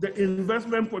the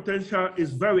investment potential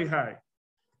is very high.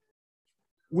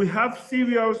 We have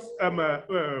serious,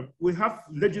 we have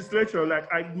legislature, like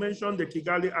I mentioned, the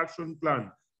Kigali Action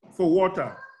Plan for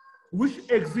water, which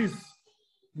exists,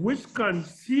 which can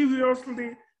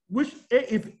seriously, which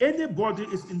if anybody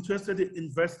is interested in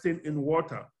investing in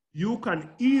water, you can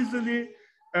easily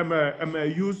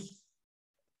use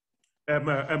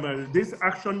these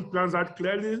action plans that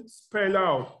clearly spell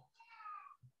out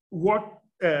what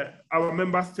our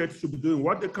member states should be doing,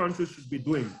 what the country should be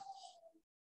doing.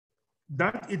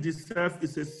 That in itself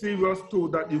is a serious tool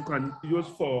that you can use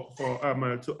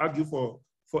to argue for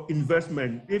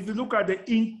investment. If you look at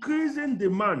the increasing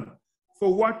demand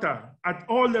for water at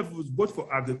all levels, both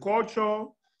for agriculture,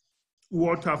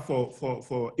 water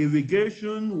for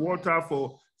irrigation, water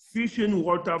for fishing,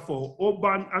 water for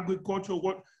urban agriculture.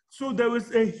 So there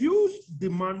is a huge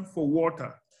demand for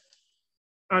water.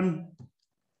 And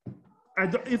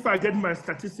if I get my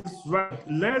statistics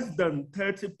right, less than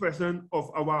 30%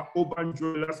 of our urban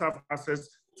dwellers have access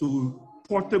to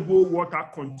potable water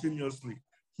continuously.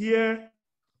 Here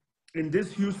in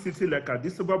this huge city like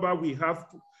Addis Ababa, we have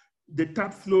the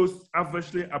tap flows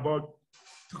averagely about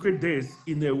 3 days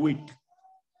in a week.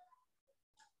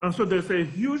 And so there's a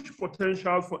huge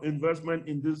potential for investment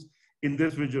in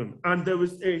this region. And there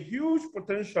is a huge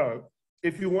potential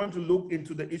if you want to look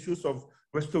into the issues of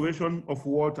restoration of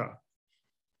water.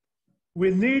 We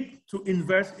need to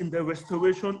invest in the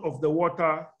restoration of the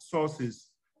water sources.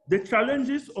 The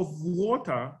challenges of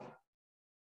water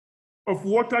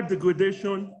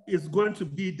degradation is going to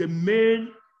be the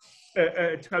main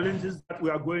challenges that we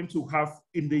are going to have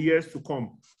in the years to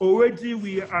come. Already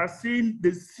we are seeing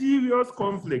the serious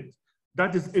conflict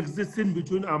that is existing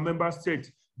between our member states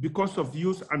because of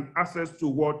use and access to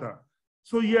water.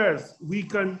 So yes,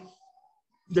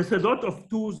 there's a lot of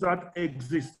tools that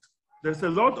exist. There's a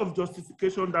lot of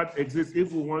justification that exists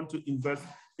if we want to invest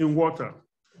in water.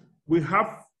 We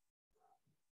have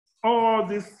all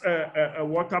these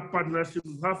water partnerships,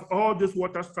 we have all these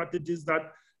water strategies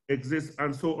that exist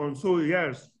and so on. So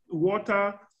yes,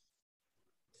 water,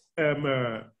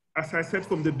 as I said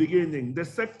from the beginning, the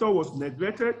sector was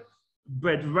neglected,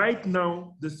 but right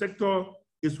now the sector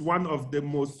is one of the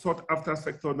most sought after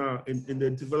sector now in the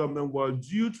development world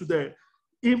due to the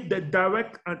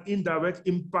direct and indirect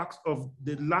impacts of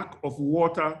the lack of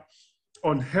water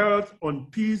on health, on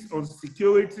peace, on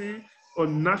security,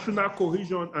 on national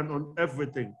cohesion, and on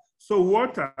everything. So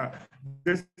water,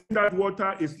 that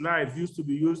water is life used to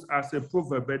be used as a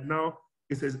proverb, but now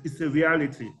it's a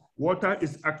reality. Water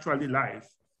is actually life.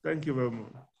 Thank you very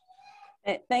much.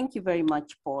 Thank you very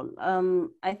much, Paul.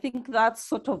 I think that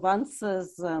sort of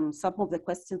answers some of the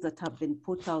questions that have been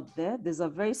put out there. There's a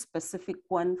very specific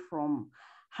one from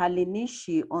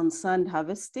Halinishi on sand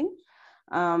harvesting.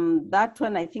 That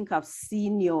one, I think I've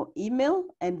seen your email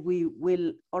and we've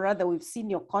seen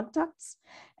your contacts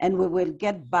and we will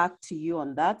get back to you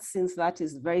on that since that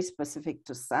is very specific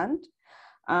to sand.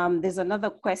 There's another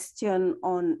question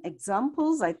on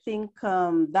examples. I think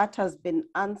that has been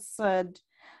answered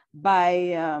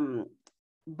by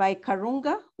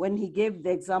Karunga when he gave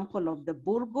the example of the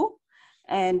Burgo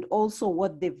and also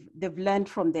what they've learned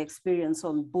from the experience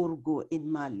on Burgo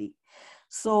in Mali.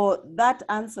 So that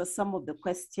answers some of the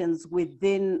questions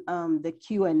within the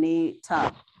Q&A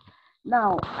tab.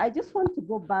 Now, I just want to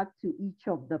go back to each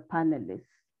of the panelists.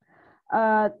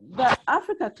 The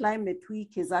Africa Climate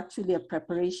Week is actually a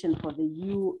preparation for the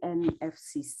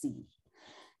UNFCCC.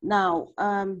 Now,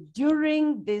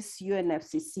 during this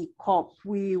UNFCCC COP,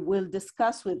 we will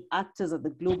discuss with actors at the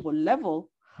global level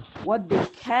what they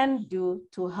can do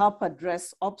to help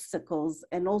address obstacles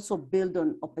and also build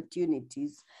on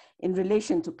opportunities in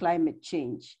relation to climate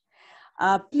change.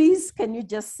 Please, can you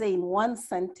just say in one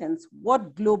sentence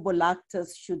what global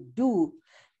actors should do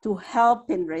to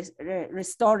help in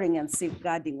restoring and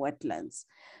safeguarding wetlands?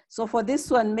 So for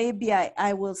this one, maybe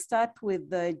I will start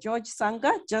with George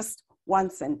Sanga, just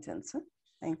one sentence.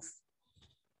 Thanks.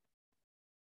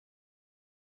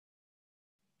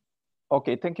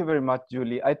 Okay, thank you very much,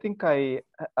 Julie. I think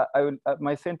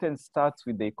my sentence starts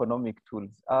with the economic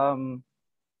tools.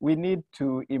 We need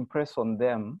to impress on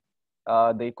them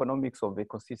the economics of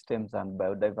ecosystems and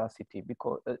biodiversity,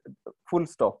 because full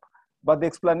stop. But the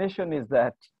explanation is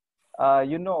that,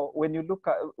 you know, when you look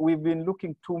at, we've been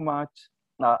looking too much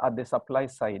at the supply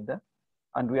side,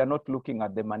 and we are not looking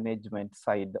at the management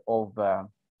side of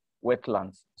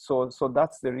wetlands. So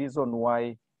that's the reason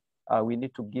why we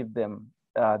need to give them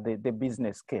the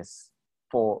business case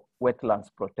for wetlands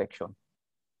protection.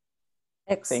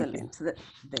 Excellent.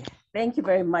 Thank you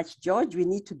very much, George. We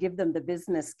need to give them the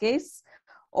business case.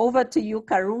 Over to you,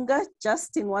 Karunga,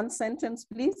 just in one sentence,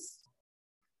 please.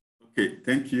 Okay,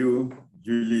 thank you,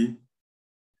 Julie.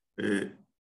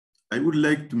 I would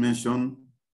like to mention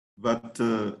that,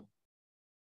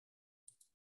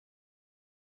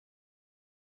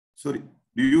 sorry,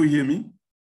 do you hear me?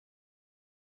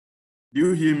 Do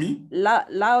you hear me?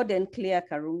 Loud and clear,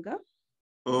 Karunga.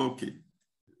 Okay,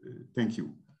 thank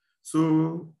you.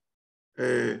 So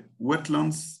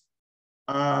wetlands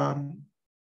are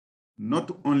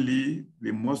not only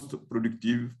the most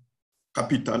productive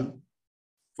capital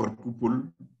for people,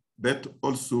 but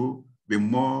also the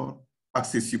more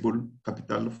accessible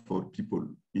capital for people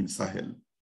in Sahel.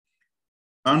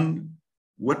 And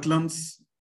wetlands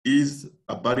is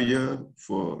a barrier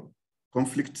for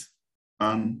conflict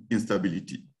and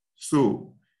instability.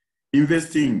 So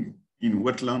investing in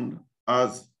wetland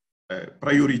as a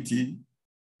priority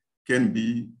can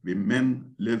be the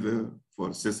main lever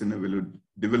for sustainable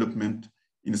development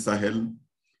in Sahel,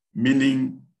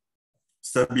 meaning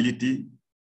stability,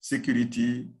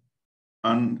 security,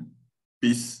 and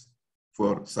peace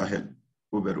for Sahel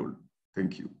overall.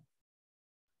 Thank you.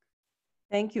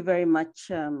 Thank you very much,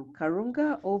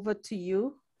 Karunga. Over to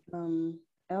you,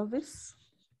 Elvis.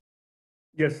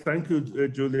 Yes, thank you,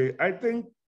 Julie. I think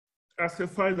as a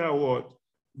final word,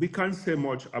 we can't say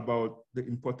much about the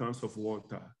importance of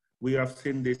water. We have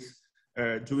seen this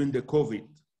during the COVID.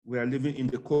 We are living in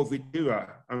the COVID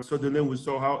era, and suddenly we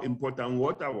saw how important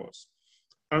water was.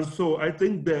 And so I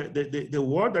think the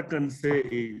word I can say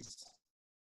is,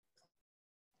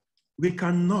 we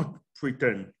cannot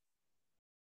pretend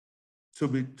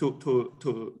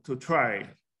to try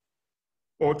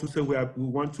or to say we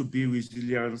want to be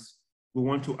resilient, we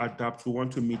want to adapt, we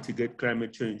want to mitigate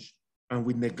climate change, and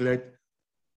we neglect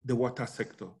the water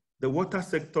sector. The water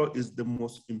sector is the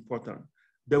most important.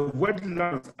 The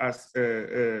wetlands, as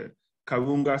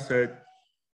Karunga said,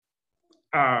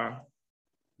 are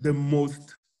the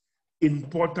most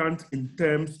important in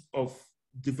terms of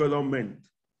development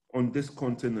on this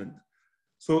continent.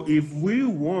 So if we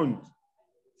want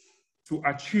to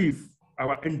achieve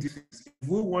our NDCs, if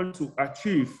we want to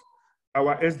achieve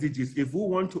our SDGs, if we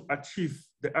want to achieve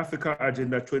the Africa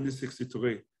Agenda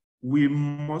 2063, we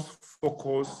must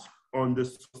focus on the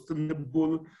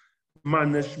sustainable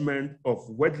management of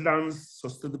wetlands,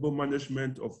 sustainable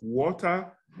management of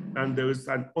water, and there is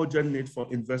an urgent need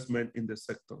for investment in the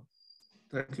sector.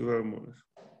 Thank you very much.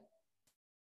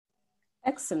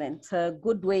 Excellent. A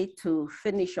good way to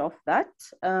finish off that.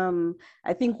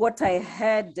 I think what I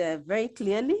heard very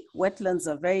clearly, wetlands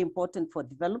are very important for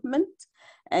development,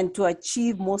 and to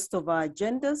achieve most of our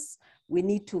agendas, we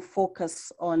need to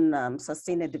focus on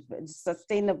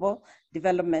sustainable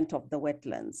development of the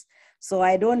wetlands. So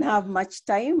I don't have much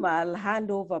time. I'll hand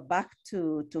over back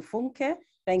to Funke.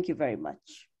 Thank you very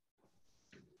much.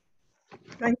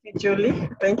 Thank you, Julie.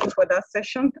 Thank you for that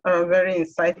session. Very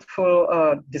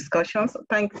insightful discussions.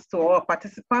 Thanks to all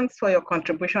participants for your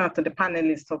contribution, and to the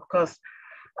panelists, of course.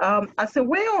 As a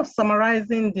way of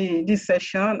summarizing this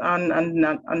session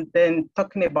and then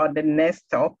talking about the next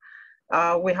step,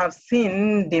 we have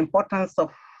seen the importance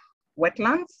of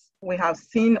wetlands. We have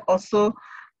seen also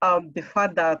the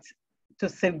fact that to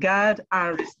safeguard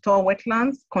and restore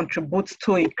wetlands contributes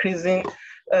to increasing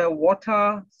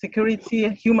water security,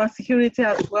 human security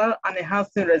as well, and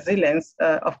enhancing resilience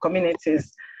of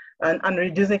communities and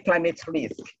reducing climate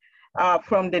risk.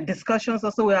 From the discussions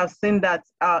also, we have seen that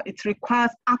it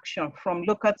requires action from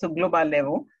local to global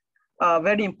level.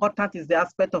 Very important is the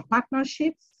aspect of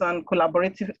partnerships and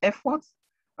collaborative efforts.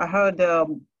 I heard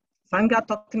Sanga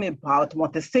talking about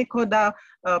multi-stakeholder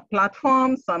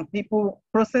platforms and people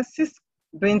processes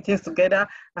doing things together.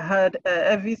 I heard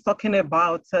Evie talking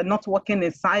about not working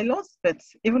in silos, but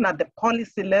even at the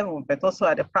policy level, but also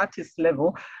at the practice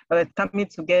level, coming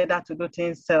together to do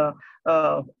things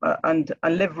and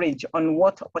leverage on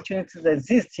what opportunities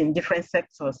exist in different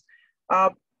sectors.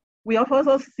 We have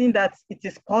also seen that it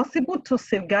is possible to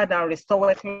safeguard and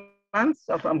restore wetlands.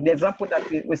 So from the example that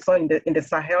we saw in the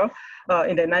Sahel,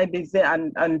 in the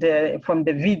Basin, and from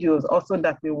the videos also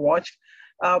that we watched,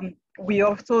 we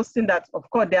also seen that, of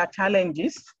course, there are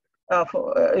challenges.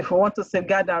 If we want to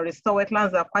safeguard and restore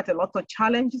wetlands, there are quite a lot of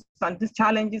challenges, and these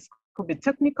challenges could be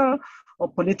technical or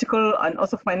political and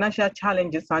also financial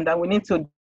challenges, and that we need to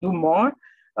do more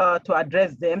to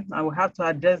address them, and we have to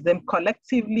address them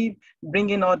collectively,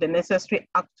 bringing all the necessary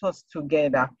actors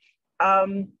together.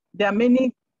 There are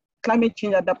many climate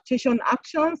change adaptation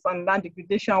actions and land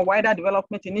degradation and wider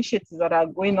development initiatives that are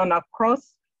going on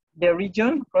across the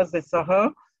region, across the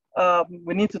Sahel.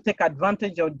 We need to take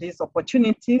advantage of these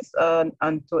opportunities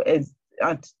and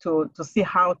to see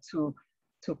how to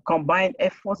combine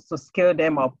efforts to scale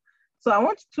them up. So I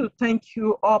want to thank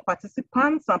you all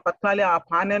participants, and particularly our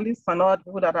panelists and all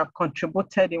people that have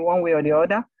contributed in one way or the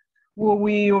other.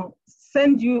 We will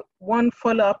send you one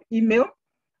follow-up email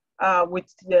with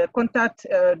the contact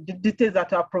details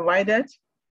that are provided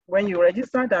when you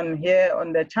registered and here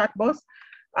on the chat box.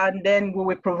 And then we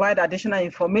will provide additional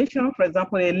information, for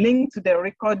example, a link to the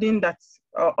recording that's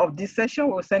of this session.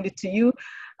 We'll send it to you,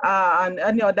 and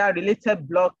any other related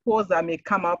blog posts that may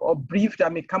come up or brief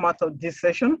that may come out of this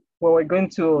session, where we're going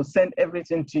to send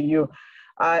everything to you.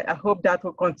 I hope that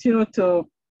we'll continue to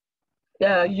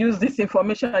use this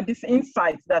information and these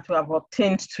insights that we have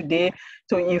obtained today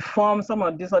to inform some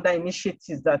of these other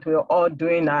initiatives that we're all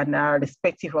doing in our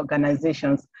respective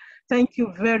organizations. Thank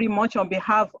you very much on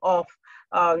behalf of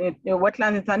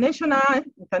Wetlands International,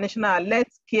 International Alert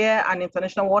Care, and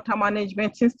International Water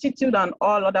Management Institute, and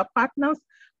all other partners.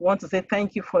 We want to say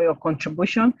thank you for your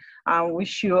contribution and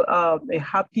wish you a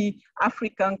happy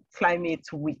African Climate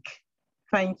Week.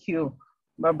 Thank you.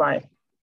 Bye-bye.